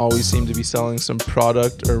genuine and always seem to be selling some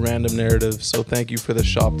product or random narrative, so thank you for the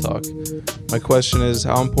shop talk. My question is,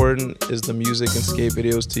 how important is the music and skate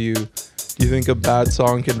videos to you? Do you think a bad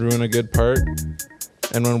song can ruin a good part?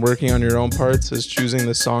 And when working on your own parts, has choosing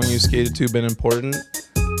the song you skated to been important?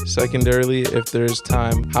 Secondarily, if there's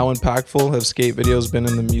time, how impactful have skate videos been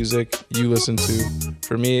in the music you listen to?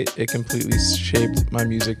 For me, it completely shaped my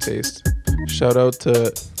music taste. Shout out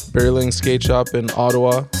to Berling Skate Shop in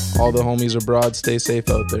Ottawa. All the homies abroad, stay safe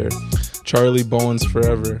out there. Charlie Bowens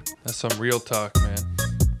forever. That's some real talk, man.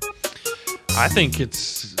 I think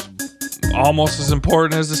it's almost as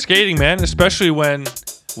important as the skating, man, especially when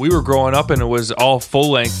we were growing up and it was all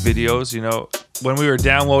full-length videos, you know. When we were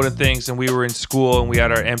downloading things and we were in school and we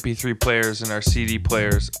had our MP3 players and our CD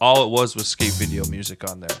players, all it was skate video music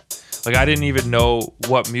on there. Like, I didn't even know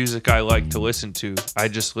what music I liked to listen to. I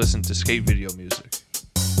just listened to skate video music.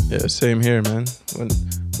 Yeah, same here, man. When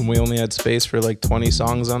we only had space for like 20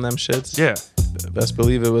 songs on them shits. Yeah. Best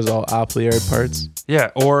believe it was all aptly aired parts. Yeah,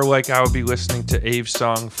 or like I would be listening to Abe's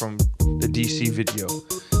song from the DC video.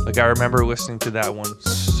 Like, I remember listening to that one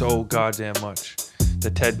so goddamn much. The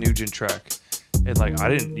Ted Nugent track. And like, I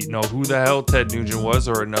didn't know who the hell Ted Nugent was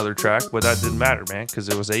or another track, but that didn't matter, man, because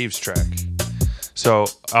it was Abe's track. So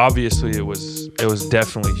obviously it was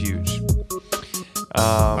definitely huge.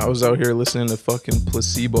 I was out here listening to fucking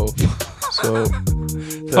Placebo. So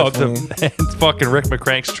it's fucking Rick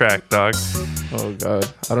McCrank's track, dog. Oh god,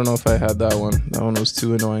 I don't know if I had that one. That one was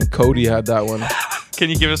too annoying. Cody had that one. Can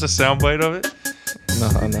you give us a soundbite of it? No.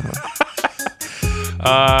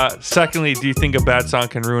 Secondly, do you think a bad song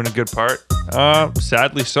can ruin a good part?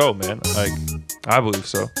 Sadly so, man. Like, I believe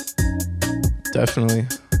so. Definitely.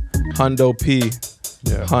 Hundo P.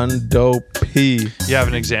 Yeah. Hundo P. You have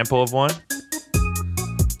an example of one?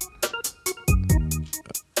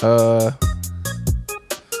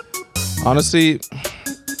 Honestly,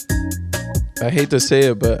 I hate to say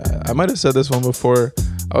it, but I might have said this one before.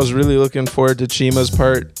 I was really looking forward to Chima's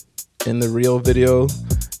part in the real video,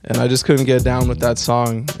 and I just couldn't get down with that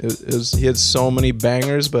song. He had so many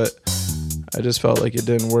bangers, but I just felt like it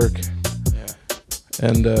didn't work. Yeah.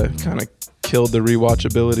 And kind of killed the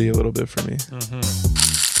rewatchability a little bit for me.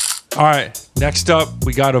 Mm-hmm. All right, next up,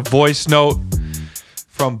 we got a voice note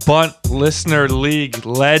from Bunt Listener League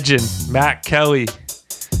legend Matt Kelly.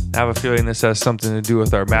 I have a feeling this has something to do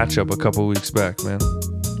with our matchup a couple weeks back, man.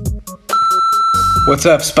 What's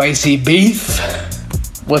up, spicy beef?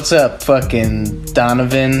 What's up, fucking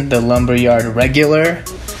Donovan, the lumberyard regular?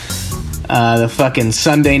 The fucking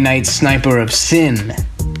Sunday night sniper of sin.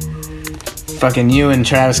 Fucking you and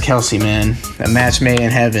Travis Kelce, man. A match made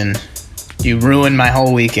in heaven. You ruined my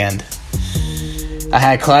whole weekend. I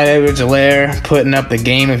had Clyde Edwards-Helaire putting up the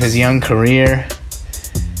game of his young career,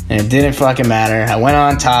 and it didn't fucking matter. I went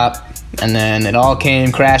on top, and then it all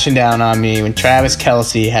came crashing down on me when Travis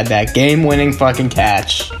Kelce had that game-winning fucking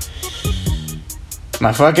catch.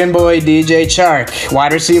 My fucking boy DJ Chark,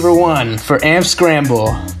 wide receiver 1 for Amp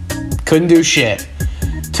Scramble. Couldn't do shit.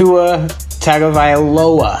 Tua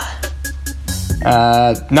Tagovailoa.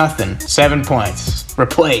 Nothing. 7 points.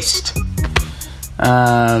 Replaced.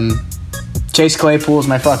 Chase Claypool's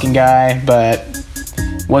my fucking guy, but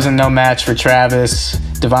wasn't no match for Travis,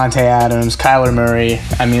 Devontae Adams, Kyler Murray.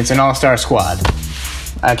 I mean, it's an all-star squad.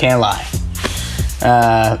 I can't lie.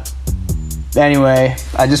 Anyway,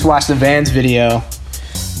 I just watched the Vans video.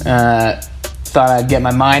 Thought I'd get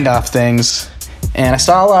my mind off things. And I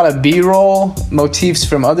saw a lot of B-roll motifs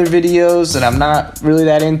from other videos that I'm not really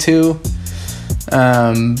that into.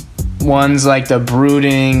 Ones like the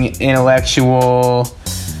brooding, intellectual,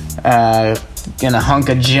 in a hunk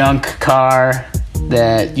of junk car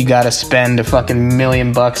that you gotta spend a fucking $1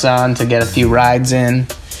 million on to get a few rides in.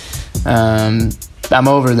 I'm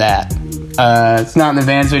over that. It's not in the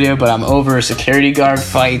Vans video, but I'm over security guard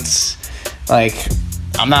fights. Like,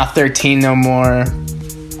 I'm not 13 no more.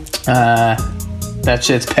 That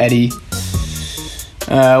shit's petty.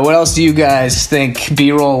 What else do you guys think,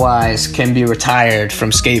 B-roll wise, can be retired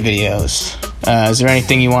from skate videos? Is there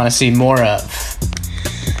anything you want to see more of?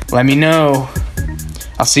 Let me know.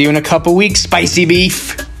 I'll see you in a couple weeks, spicy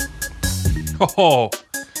beef. Oh.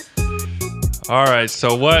 All right,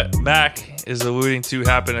 so what Mac is alluding to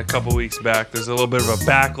happened a couple weeks back. There's a little bit of a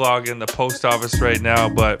backlog in the post office right now,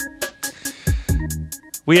 but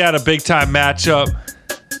we had a big-time matchup,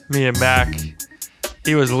 me and Mac.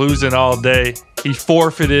 He was losing all day. He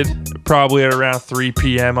forfeited probably at around 3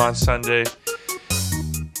 p.m. on Sunday.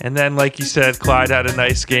 And then, like you said, Clyde had a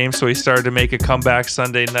nice game, so he started to make a comeback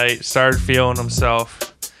Sunday night, started feeling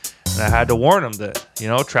himself. And I had to warn him that, you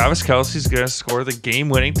know, Travis Kelce's going to score the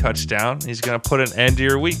game-winning touchdown. He's going to put an end to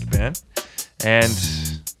your week, man. And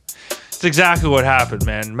it's exactly what happened,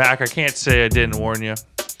 man. Mac, I can't say I didn't warn you.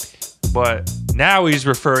 But now he's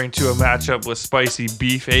referring to a matchup with Spicy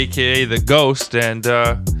Beef, a.k.a. The Ghost. And,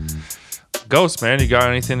 Ghost, man, you got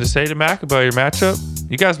anything to say to Mac about your matchup?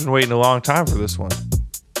 You guys been waiting a long time for this one.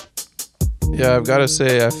 Yeah, I've got to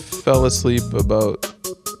say I fell asleep about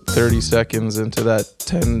 30 seconds into that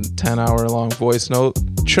 10 hour long voice note.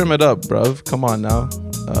 Trim it up, bruv. Come on now.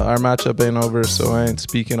 Our matchup ain't over, so I ain't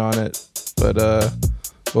speaking on it. But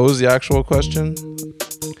what was the actual question?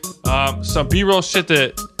 Some B-roll shit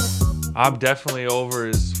that I'm definitely over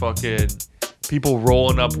is fucking people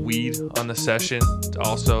rolling up weed on the session.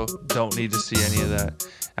 Also, don't need to see any of that.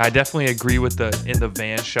 I definitely agree with the in the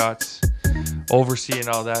van shots, overseeing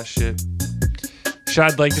all that shit. Shit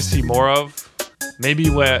I'd like to see more of. Maybe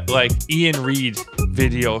what like Ian Reed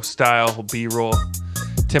video style B-roll.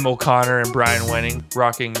 Tim O'Connor and Brian Wenning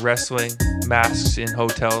rocking wrestling masks in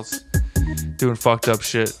hotels, doing fucked up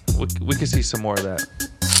shit. We could see some more of that.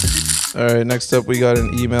 All right, next up we got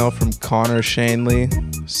an email from Connor Shanley.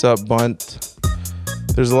 Sup, Bunt?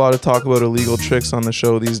 There's a lot of talk about illegal tricks on the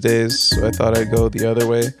show these days, so I thought I'd go the other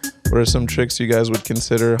way. What are some tricks you guys would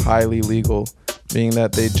consider highly legal, being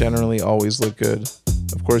that they generally always look good?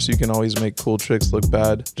 Of course, you can always make cool tricks look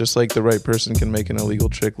bad, just like the right person can make an illegal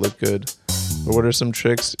trick look good. But what are some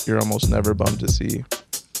tricks you're almost never bummed to see?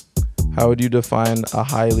 How would you define a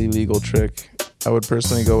highly legal trick? I would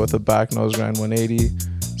personally go with a back nose grind 180,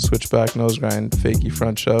 switchback nose grind, fakie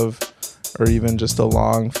front shove, or even just a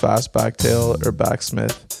long, fast back tail or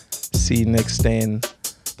backsmith. See Nick Stain.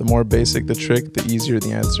 The more basic the trick, the easier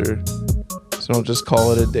the answer. So don't just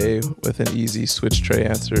call it a day with an easy switch tray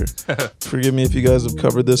answer. Forgive me if you guys have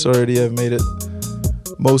covered this already. I've made it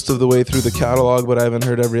most of the way through the catalog, but I haven't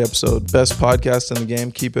heard every episode. Best podcast in the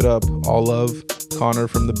game. Keep it up. All love. Connor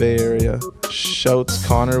from the Bay Area. Shouts,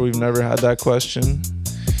 Connor. We've never had that question.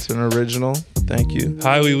 It's an original. Thank you.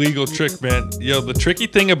 Highly legal trick, man. Yo, the tricky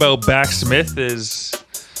thing about backsmith is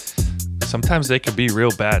sometimes they could be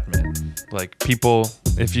real bad, man. Like people,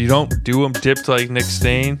 if you don't do them dipped like Nick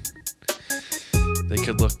Stain, they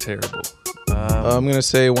could look terrible. I'm going to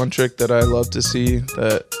say one trick that I love to see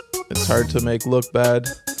that it's hard to make look bad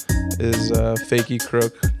is fakie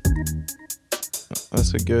crook.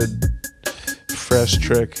 That's a good, fresh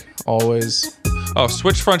trick, always. Oh,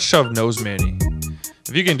 switch front shove nose manny.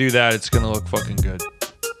 If you can do that, it's going to look fucking good.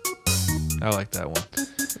 I like that one.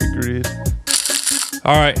 Agreed.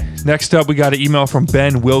 All right, next up, we got an email from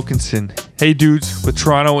Ben Wilkinson. Hey, dudes, with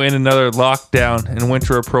Toronto in another lockdown and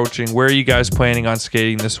winter approaching, where are you guys planning on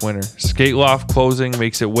skating this winter? Skate loft closing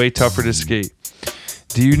makes it way tougher to skate.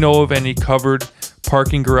 Do you know of any covered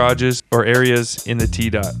parking garages or areas in the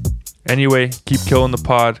T-Dot? Anyway, keep killing the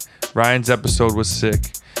pod. Ryan's episode was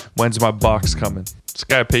sick. When's my box coming? This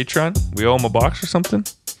guy a Patreon? We owe him a box or something?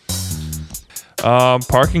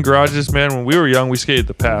 Parking garages, man. When we were young, we skated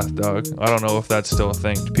the path, dog. I don't know if that's still a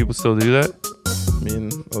thing. Do people still do that? I mean,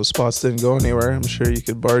 those spots didn't go anywhere. I'm sure you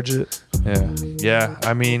could barge it. Yeah.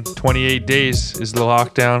 I mean, 28 days is the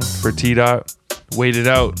lockdown for T-Dot. Wait it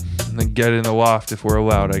out and then get in the loft if we're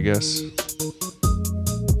allowed, I guess.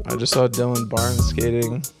 I just saw Dylan Barnes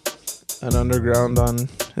skating an underground on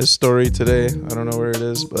his story today. I don't know where it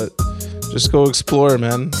is, but just go explore,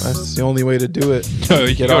 man. That's the only way to do it. Yo,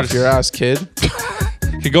 you Get off your ass, kid.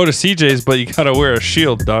 You can go to CJ's, but you gotta wear a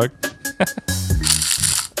shield, dog.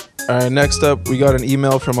 All right, next up, we got an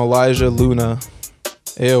email from Elijah Luna.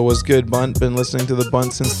 Ayo, what's good, Bunt? Been listening to the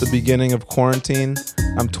Bunt since the beginning of quarantine.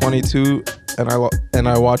 I'm 22, and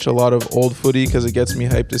I watch a lot of old footy because it gets me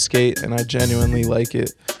hyped to skate, and I genuinely like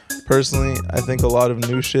it. Personally, I think a lot of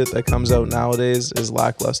new shit that comes out nowadays is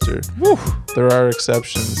lackluster. Woo. There are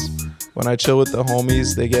exceptions. When I chill with the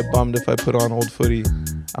homies, they get bummed if I put on old footy.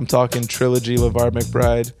 I'm talking Trilogy, LeVar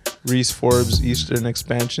McBride, Reese Forbes, Eastern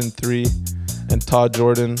Expansion 3, and Todd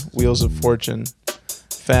Jordan, Wheels of Fortune.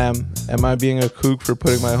 Fam, am I being a kook for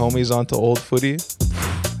putting my homies onto old footy?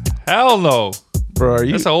 Hell no. Bro, are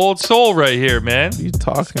you... That's an old soul right here, man. What are you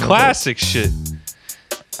talking about? Classic shit.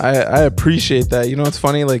 I appreciate that. You know what's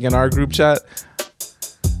funny? Like in our group chat,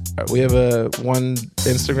 we have one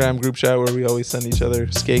Instagram group chat where we always send each other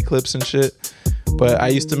skate clips and shit. But I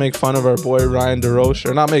used to make fun of our boy Ryan DeRoche,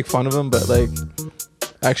 or not make fun of him, but like,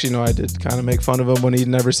 actually no, I did kind of make fun of him when he'd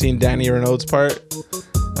never seen Danny Renaud's part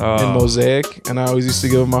in Mosaic, and I always used to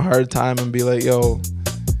give him a hard time and be like, yo,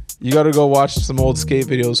 you gotta go watch some old skate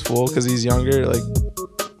videos, fool, because he's younger, like,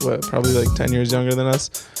 what, probably like 10 years younger than us.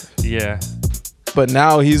 Yeah. But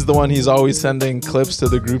now he's the one, he's always sending clips to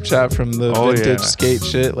the group chat from the vintage skate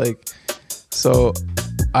shit. Like, so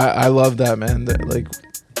I love that, man. That, like,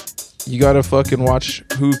 you gotta fucking watch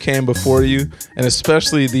who came before you. And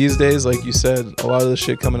especially these days, like you said, a lot of the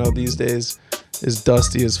shit coming out these days is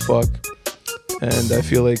dusty as fuck. And I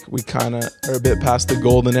feel like we kind of are a bit past the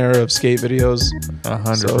golden era of skate videos.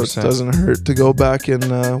 100%. So it doesn't hurt to go back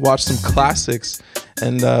and watch some classics.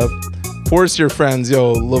 And force your friends.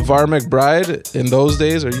 Yo, LeVar McBride in those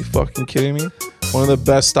days, are you fucking kidding me? One of the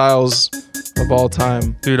best styles of all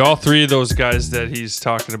time. Dude, all three of those guys that he's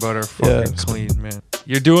talking about are fucking clean, man.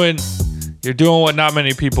 You're doing what not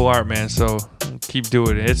many people are, man, so keep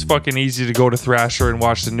doing it. It's fucking easy to go to Thrasher and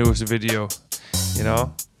watch the newest video, you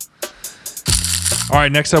know? All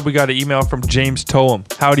right, next up, we got an email from James Toem.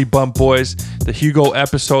 Howdy, Bump Boys. The Hugo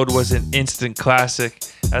episode was an instant classic.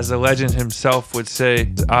 As the legend himself would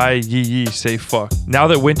say, say fuck. Now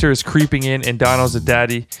that winter is creeping in and Donald's a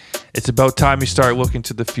daddy, it's about time you start looking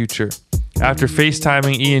to the future. After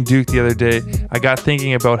FaceTiming Ian Duke the other day, I got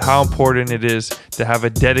thinking about how important it is to have a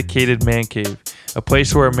dedicated man cave. A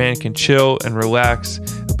place where a man can chill and relax.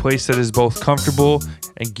 A place that is both comfortable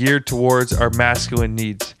and geared towards our masculine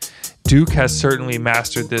needs. Duke has certainly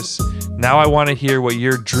mastered this. Now I want to hear what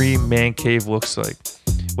your dream man cave looks like.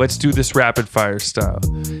 Let's do this rapid fire style.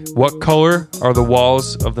 What color are the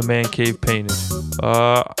walls of the man cave painted?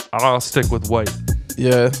 I'll stick with white.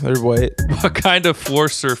 Yeah, they're white. What kind of floor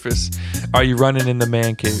surface are you running in the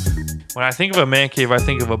man cave? When I think of a man cave, I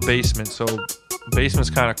think of a basement. So basement's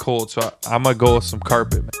kind of cold. So I'm going to go with some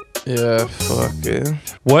carpet, man. Yeah, fuck yeah.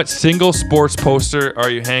 What single sports poster are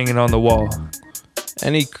you hanging on the wall?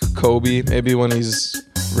 Any Kobe, maybe when he's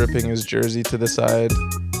ripping his jersey to the side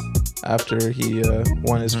after he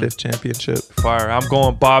won his 5th championship. Fire. I'm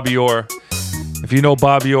going Bobby Orr. If you know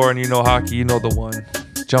Bobby Orr and you know hockey, you know the one.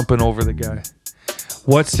 Jumping over the guy.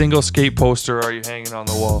 What single skate poster are you hanging on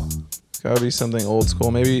the wall? Gotta be something old school.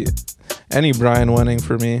 Maybe any Brian Wenning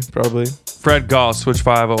for me, probably. Fred Gall, Switch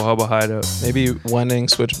 5-0, Hubba Hideout. Maybe Wenning,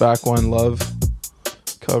 Switch Back One Love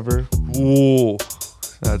cover. Ooh,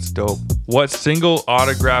 that's dope. What single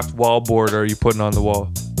autographed wallboard are you putting on the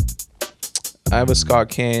wall? I have a Scott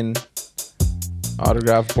Kane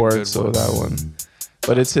autograph board, so that one.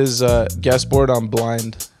 But it's his guest board on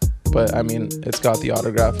Blind. But I mean, it's got the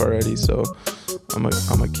autograph already, so I'm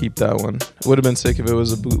gonna keep that one. It would have been sick if it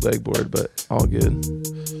was a bootleg board, but all good.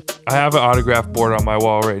 I have an autograph board on my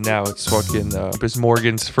wall right now. It's fucking it's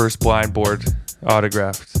Morgan's first blind board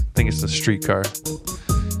autographed. I think it's the streetcar.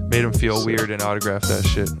 Made him feel weird and autographed that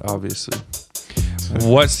shit, obviously.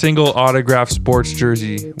 What single autograph sports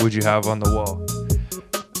jersey would you have on the wall?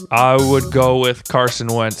 I would go with Carson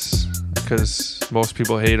Wentz because most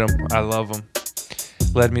people hate him. I love him.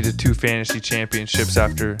 Led me to 2 fantasy championships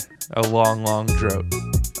after a long, long drought.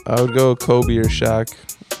 I would go Kobe or Shaq,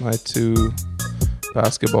 my 2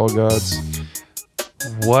 basketball gods.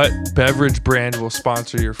 What beverage brand will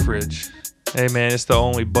sponsor your fridge? Hey man, it's the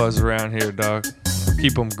only buzz around here, dog.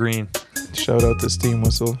 Keep them green. Shout out to Steam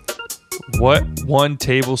Whistle. What one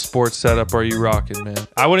table sport setup are you rocking, man?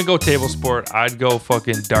 I wouldn't go table sport. I'd go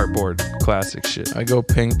fucking dartboard. Classic shit. I go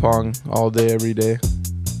ping pong all day, every day.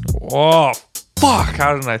 Oh, fuck.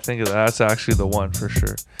 How didn't I think of that? That's actually the one for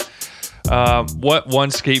sure. What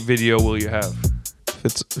one skate video will you have?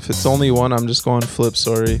 If it's only one, I'm just going flip,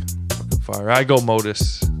 sorry. Fucking fire. I go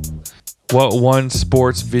Modus. What one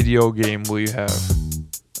sports video game will you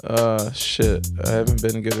have? Shit. I haven't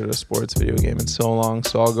been good at a sports video game in so long,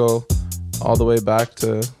 so I'll go all the way back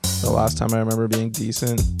to the last time I remember being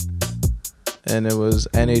decent. And it was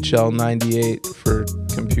NHL 98 for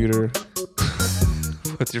computer.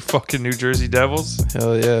 With your fucking New Jersey Devils?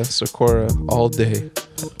 Hell yeah, Sakura all day.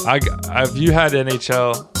 If you had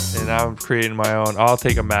NHL and I'm creating my own, I'll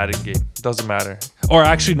take a Madden game. Doesn't matter. Or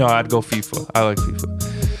actually, no, I'd go FIFA. I like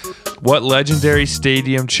FIFA. What legendary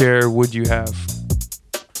stadium chair would you have?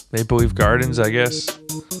 Maple Leaf Gardens, I guess.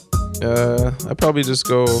 I'd probably just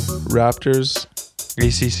go Raptors.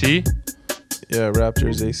 ACC? Yeah,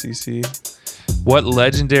 Raptors, ACC. What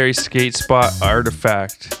legendary skate spot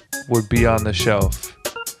artifact would be on the shelf?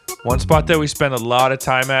 One spot that we spend a lot of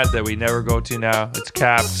time at that we never go to now. It's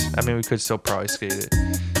capped. I mean, we could still probably skate it.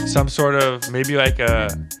 Some sort of, maybe like a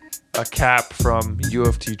cap from U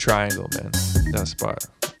of T Triangle, man. That spot.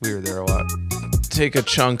 We were there a lot. Take a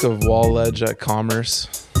chunk of wall ledge at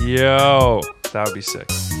Commerce. Yo, that would be sick.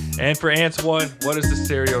 And for Ants 1, what is the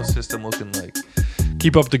stereo system looking like?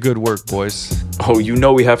 Keep up the good work, boys. Oh, you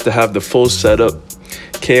know we have to have the full setup.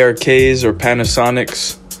 KRKs or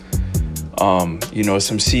Panasonics. Some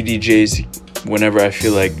CDJs whenever I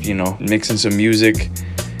feel like, mixing some music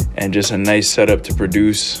and just a nice setup to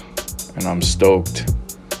produce. And I'm stoked.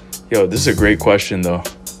 Yo, this is a great question, though.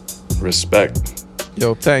 Respect.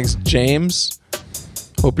 Yo, thanks, James.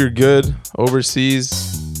 Hope you're good overseas.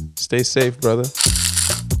 Stay safe, brother.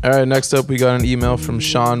 All right, next up, we got an email from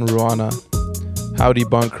Sean Ruana. Howdy,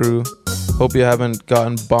 Bunt Crew. Hope you haven't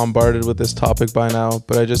gotten bombarded with this topic by now,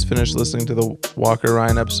 but I just finished listening to the Walker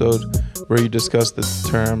Ryan episode where you discussed the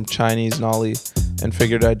term Chinese nollie and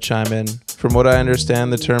figured I'd chime in. From what I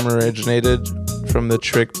understand, the term originated from the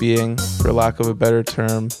trick being, for lack of a better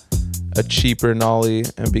term, a cheaper nollie,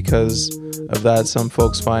 and because of that, some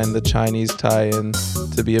folks find the Chinese tie-in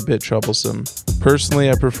to be a bit troublesome. Personally,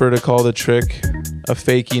 I prefer to call the trick a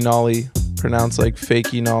fakey nollie, pronounced like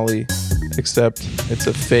fakey nollie, except it's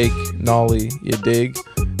a fake nollie, you dig?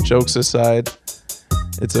 Jokes aside,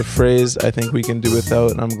 it's a phrase I think we can do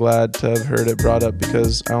without, and I'm glad to have heard it brought up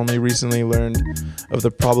because I only recently learned of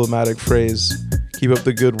the problematic phrase. Keep up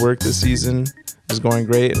the good work this season. Is going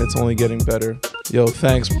great and it's only getting better. Yo,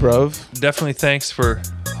 thanks, bruv. Definitely thanks for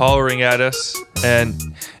hollering at us and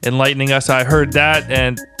enlightening us. I heard that,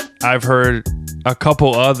 and I've heard a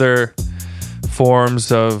couple other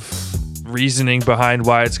forms of reasoning behind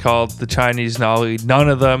why it's called the Chinese nollie. None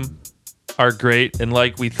of them are great, and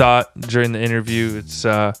like we thought during the interview, it's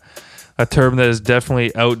a term that is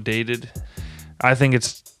definitely outdated. I think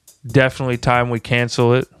it's definitely time we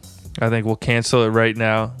cancel it. I think we'll cancel it right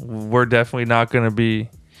now. We're definitely not going to be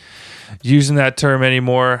using that term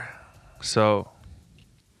anymore. So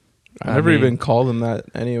I never even called them that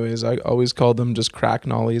anyways. I always called them just crack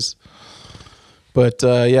nollies. But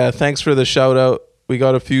yeah, thanks for the shout out. We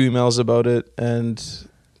got a few emails about it, and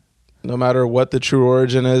no matter what the true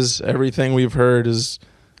origin is, everything we've heard is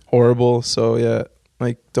horrible. So yeah,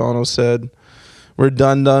 like Dono said, we're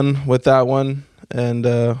done with that one, and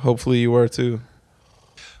hopefully you are too.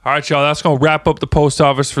 All right, y'all, that's going to wrap up the post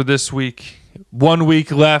office for this week. 1 week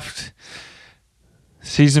left.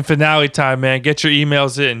 Season finale time, man. Get your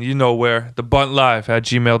emails in. You know where.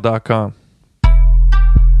 thebuntlive@gmail.com.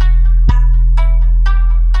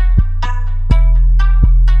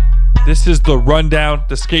 This is The Rundown,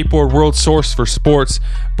 the skateboard world source for sports,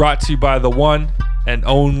 brought to you by the one and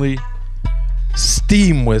only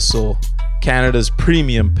Steam Whistle, Canada's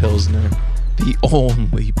premium Pilsner, the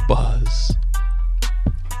only buzz.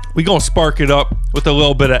 We gonna spark it up with a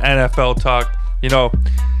little bit of NFL talk. You know,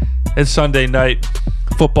 it's Sunday night.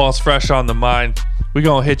 Football's fresh on the mind. We're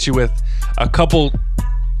going to hit you with a couple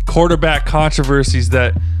quarterback controversies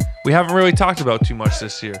that we haven't really talked about too much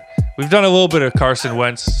this year. We've done a little bit of Carson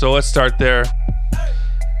Wentz, so let's start there.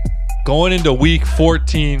 Going into week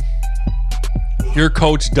 14, your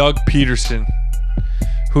coach, Doug Peterson.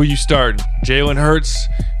 Who you starting? Jalen Hurts,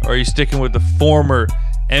 or are you sticking with the former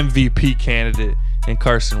MVP candidate in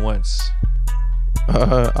Carson Wentz?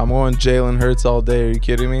 I'm going Jalen Hurts all day. Are you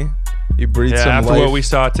kidding me? You breathed some after life what we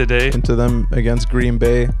saw today into them against Green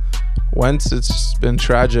Bay. Wentz, it's been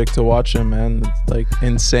tragic to watch him, man. It's like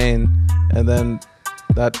insane. And then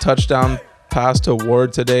that touchdown pass to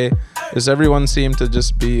Ward today, just everyone seemed to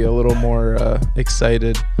just be a little more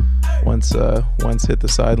excited once Wentz hit the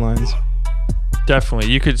sidelines.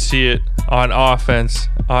 Definitely. You could see it on offense,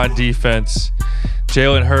 on defense.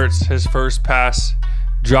 Jalen Hurts, his first pass,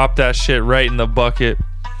 dropped that shit right in the bucket.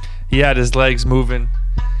 He had his legs moving.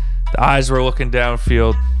 The eyes were looking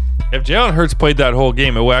downfield. If Jalen Hurts played that whole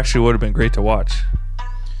game, it actually would have been great to watch.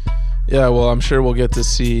 Yeah, well, I'm sure we'll get to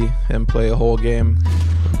see him play a whole game.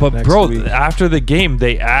 But, bro, after the game,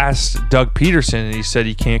 they asked Doug Peterson, and he said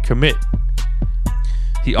he can't commit.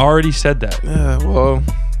 He already said that. Yeah, well,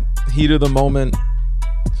 heat of the moment.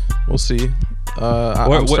 We'll see.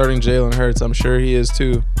 I'm starting Jalen Hurts. I'm sure he is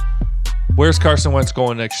too. Where's Carson Wentz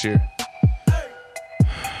going next year?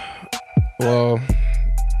 Well,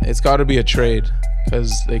 it's got to be a trade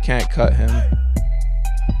because they can't cut him.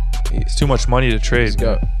 It's too much money to trade.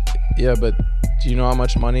 Yeah, but do you know how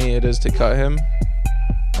much money it is to cut him?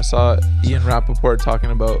 I saw Ian Rappaport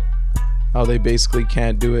talking about how they basically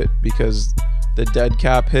can't do it because the dead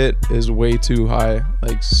cap hit is way too high,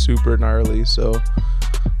 like super gnarly. So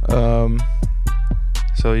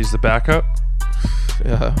he's the backup?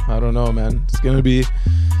 Yeah, I don't know, man. It's gonna be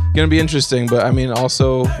interesting, but I mean,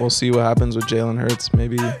 also we'll see what happens with Jalen Hurts.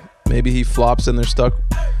 Maybe he flops and they're stuck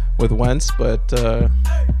with Wentz, but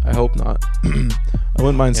I hope not. I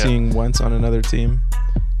wouldn't mind seeing Wentz on another team.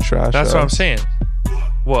 Trash. That's what I'm saying.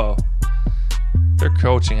 Well, their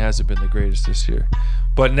coaching hasn't been the greatest this year.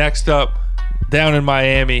 But next up, down in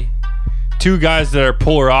Miami, two guys that are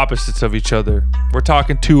polar opposites of each other. We're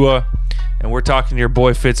talking Tua, and we're talking your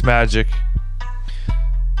boy Fitzmagic.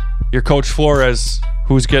 Your coach Flores,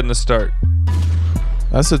 who's getting the start?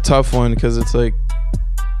 That's a tough one because it's like,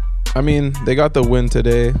 I mean, they got the win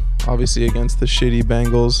today, obviously against the shitty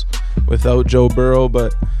Bengals without Joe Burrow,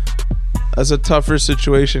 but that's a tougher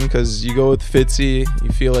situation because you go with Fitzy, you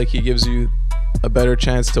feel like he gives you a better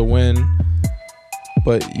chance to win,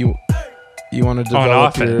 but you want to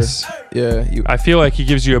develop on offense. I feel like he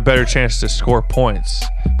gives you a better chance to score points.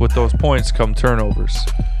 With those points come turnovers.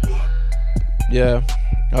 Yeah,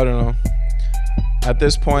 I don't know. At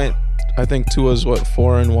this point, I think Tua's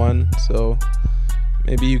 4-1, so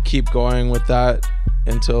maybe you keep going with that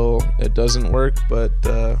until it doesn't work, but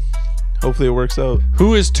hopefully it works out.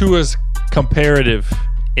 Who is Tua's comparative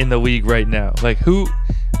in the league right now? Like,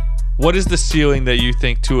 what is the ceiling that you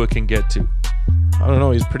think Tua can get to? I don't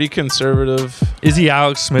know. He's pretty conservative. Is he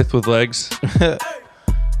Alex Smith with legs?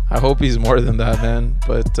 I hope he's more than that, man,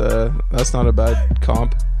 but that's not a bad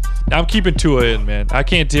comp. I'm keeping Tua in, man. I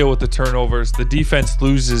can't deal with the turnovers. The defense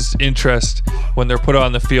loses interest when they're put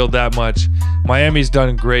on the field that much. Miami's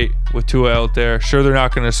done great with Tua out there. Sure, they're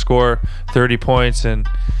not going to score 30 points, and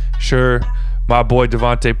sure, my boy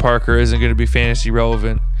Devontae Parker isn't going to be fantasy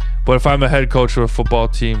relevant. But if I'm a head coach of a football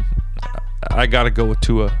team, I got to go with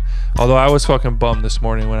Tua. Although I was fucking bummed this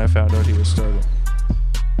morning when I found out he was starting.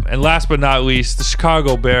 And last but not least, the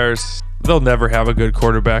Chicago Bears. They'll never have a good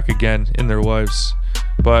quarterback again in their lives.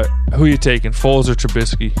 But who are you taking, Foles or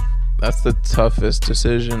Trubisky? That's the toughest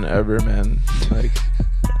decision ever, man. Like,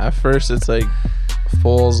 at first it's like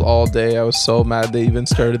Foles all day. I was so mad they even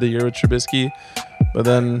started the year with Trubisky. But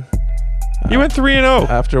then you went 3-0.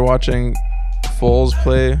 After watching Foles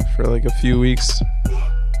play for like a few weeks,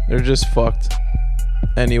 they're just fucked.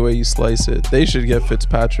 Any way you slice it. They should get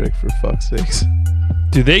Fitzpatrick, for fuck's sakes.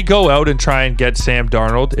 Do they go out and try and get Sam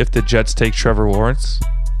Darnold if the Jets take Trevor Lawrence?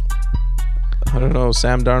 I don't know.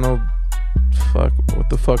 Sam Darnold, fuck, what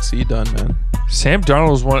the fuck's he done, man? Sam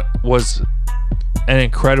Darnold was an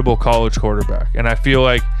incredible college quarterback, and I feel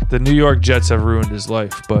like the New York Jets have ruined his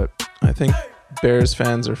life, but I think Bears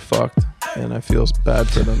fans are fucked, and I feel bad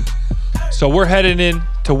for them. So we're heading in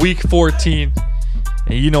to week 14,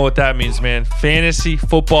 and you know what that means, man. Fantasy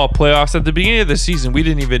football playoffs. At the beginning of the season, we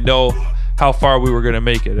didn't even know how far we were going to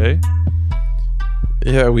make it, eh?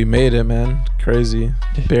 Yeah, we made it, man. Crazy.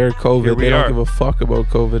 Bear COVID. They don't give a fuck about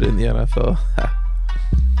COVID in the NFL.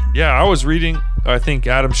 Yeah, I was reading, I think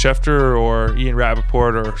Adam Schefter or Ian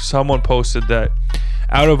Rappaport or someone posted that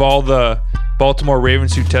out of all the Baltimore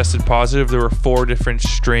Ravens who tested positive, there were 4 different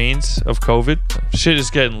strains of COVID. Shit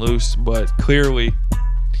is getting loose, but clearly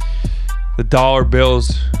the dollar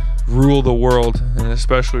bills rule the world, and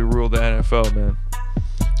especially rule the NFL, man.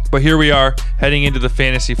 But here we are, heading into the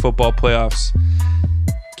fantasy football playoffs.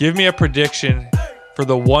 Give me a prediction for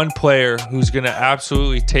the one player who's going to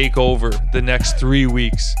absolutely take over the next 3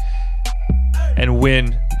 weeks and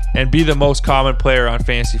win and be the most common player on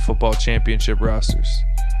fantasy football championship rosters.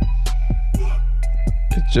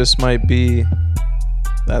 It just might be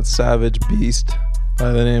that savage beast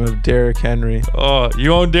by the name of Derrick Henry. Oh,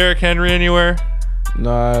 you own Derrick Henry anywhere?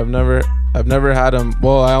 No, I've never had him.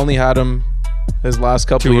 Well, I only had him his last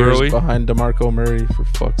couple Too years early? behind DeMarco Murray, for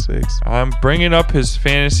fuck's sakes. I'm bringing up his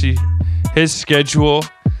fantasy. His schedule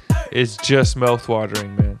is just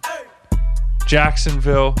mouthwatering, man.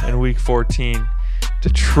 Jacksonville in week 14,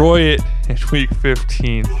 Detroit in week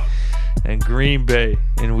 15, and Green Bay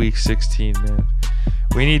in week 16, man.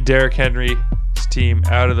 We need Derrick Henry's team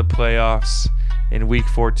out of the playoffs in week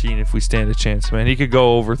 14 if we stand a chance, man. He could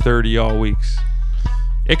go over 30 all weeks.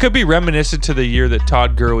 It could be reminiscent to the year that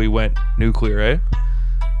Todd Gurley went nuclear, right?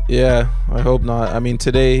 Yeah, I hope not. I mean,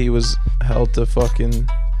 today he was held to fucking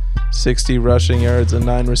 60 rushing yards and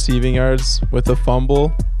 9 receiving yards with a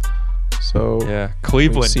fumble. So yeah,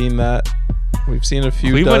 Cleveland. We've seen that. We've seen a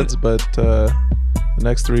few duds, but the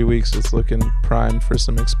next 3 weeks it's looking primed for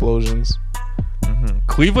some explosions.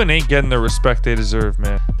 Cleveland ain't getting the respect they deserve,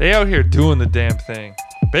 man. They out here doing the damn thing.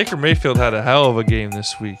 Baker Mayfield had a hell of a game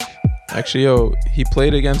this week. Actually, he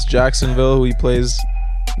played against Jacksonville, who he plays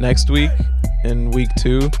next week in week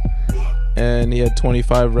 2, and he had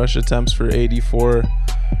 25 rush attempts for 84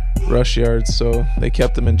 rush yards, so they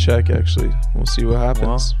kept him in check, actually. We'll see what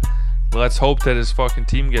happens. Well, let's hope that his fucking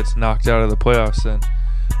team gets knocked out of the playoffs then.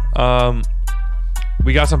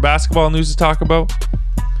 We got some basketball news to talk about.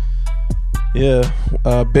 Yeah,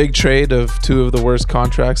 big trade of 2 of the worst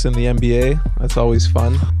contracts in the NBA. That's always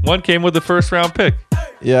fun. One came with the first round pick.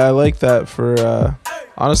 Yeah, I like that for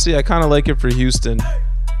honestly, I kind of like it for Houston.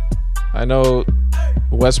 I know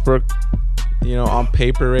Westbrook, on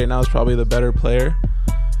paper right now is probably the better player,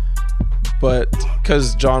 but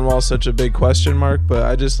because John Wall's such a big question mark, but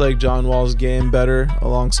I just like John Wall's game better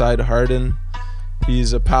alongside Harden.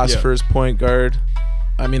 He's a pass first point guard.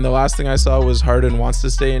 I mean, the last thing I saw was Harden wants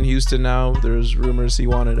to stay in Houston now. There's rumors he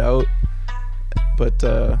wanted out. But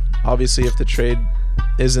obviously, if the trade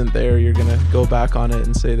isn't there, you're going to go back on it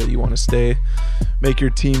and say that you want to stay, make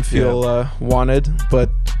your team feel wanted.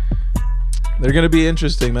 But they're going to be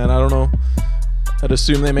interesting, man. I don't know. I'd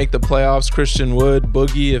assume they make the playoffs. Christian Wood,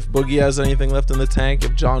 Boogie, if Boogie has anything left in the tank,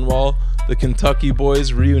 if John Wall, the Kentucky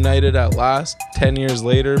boys reunited at last, 10 years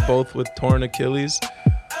later, both with torn Achilles.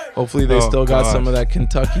 Hopefully they still got some of that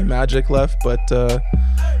Kentucky magic left, but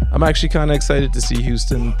I'm actually kind of excited to see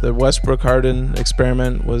Houston. The Westbrook-Harden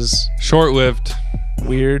experiment was short-lived,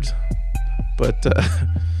 weird, but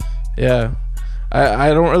yeah, I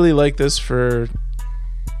don't really like this for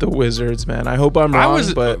the Wizards, man. I hope I'm wrong,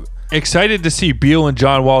 but excited to see Beal and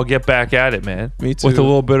John Wall get back at it, man. Me too. With a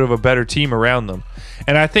little bit of a better team around them,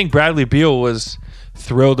 and I think Bradley Beal was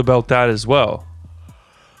thrilled about that as well.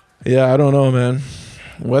 Yeah, I don't know, man.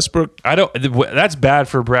 Westbrook, that's bad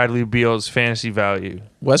for Bradley Beal's fantasy value.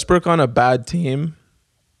 Westbrook on a bad team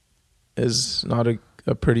is not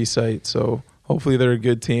a pretty sight, so hopefully they're a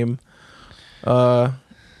good team. Yeah,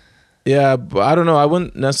 but I don't know. I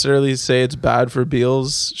wouldn't necessarily say it's bad for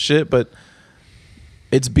Beal's shit, but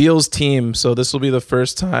it's Beal's team, so this will be the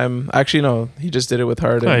first time. Actually, no, he just did it with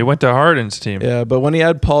Harden. No, he went to Harden's team. Yeah, but when he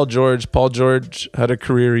had Paul George had a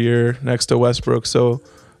career year next to Westbrook, so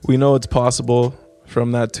we know it's possible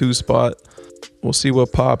from that 2 spot. We'll see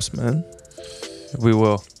what pops, man. We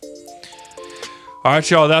will. All right,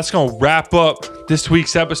 y'all, that's going to wrap up this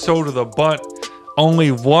week's episode of The Bunt.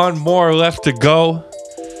 Only one more left to go.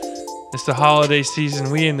 It's the holiday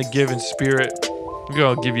season. We in the giving spirit. We're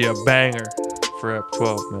going to give you a banger for Ep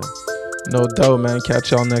 12, man. No doubt, man.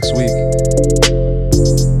 Catch y'all next week.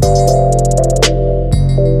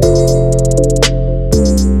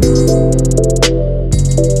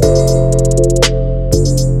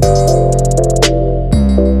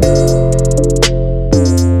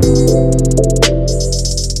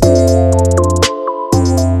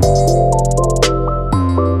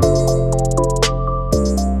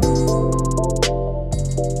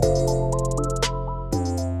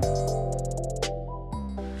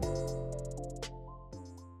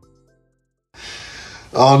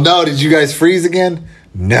 Oh no, did you guys freeze again?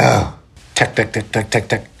 No. Tech.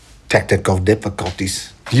 Technical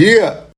difficulties. Yeah.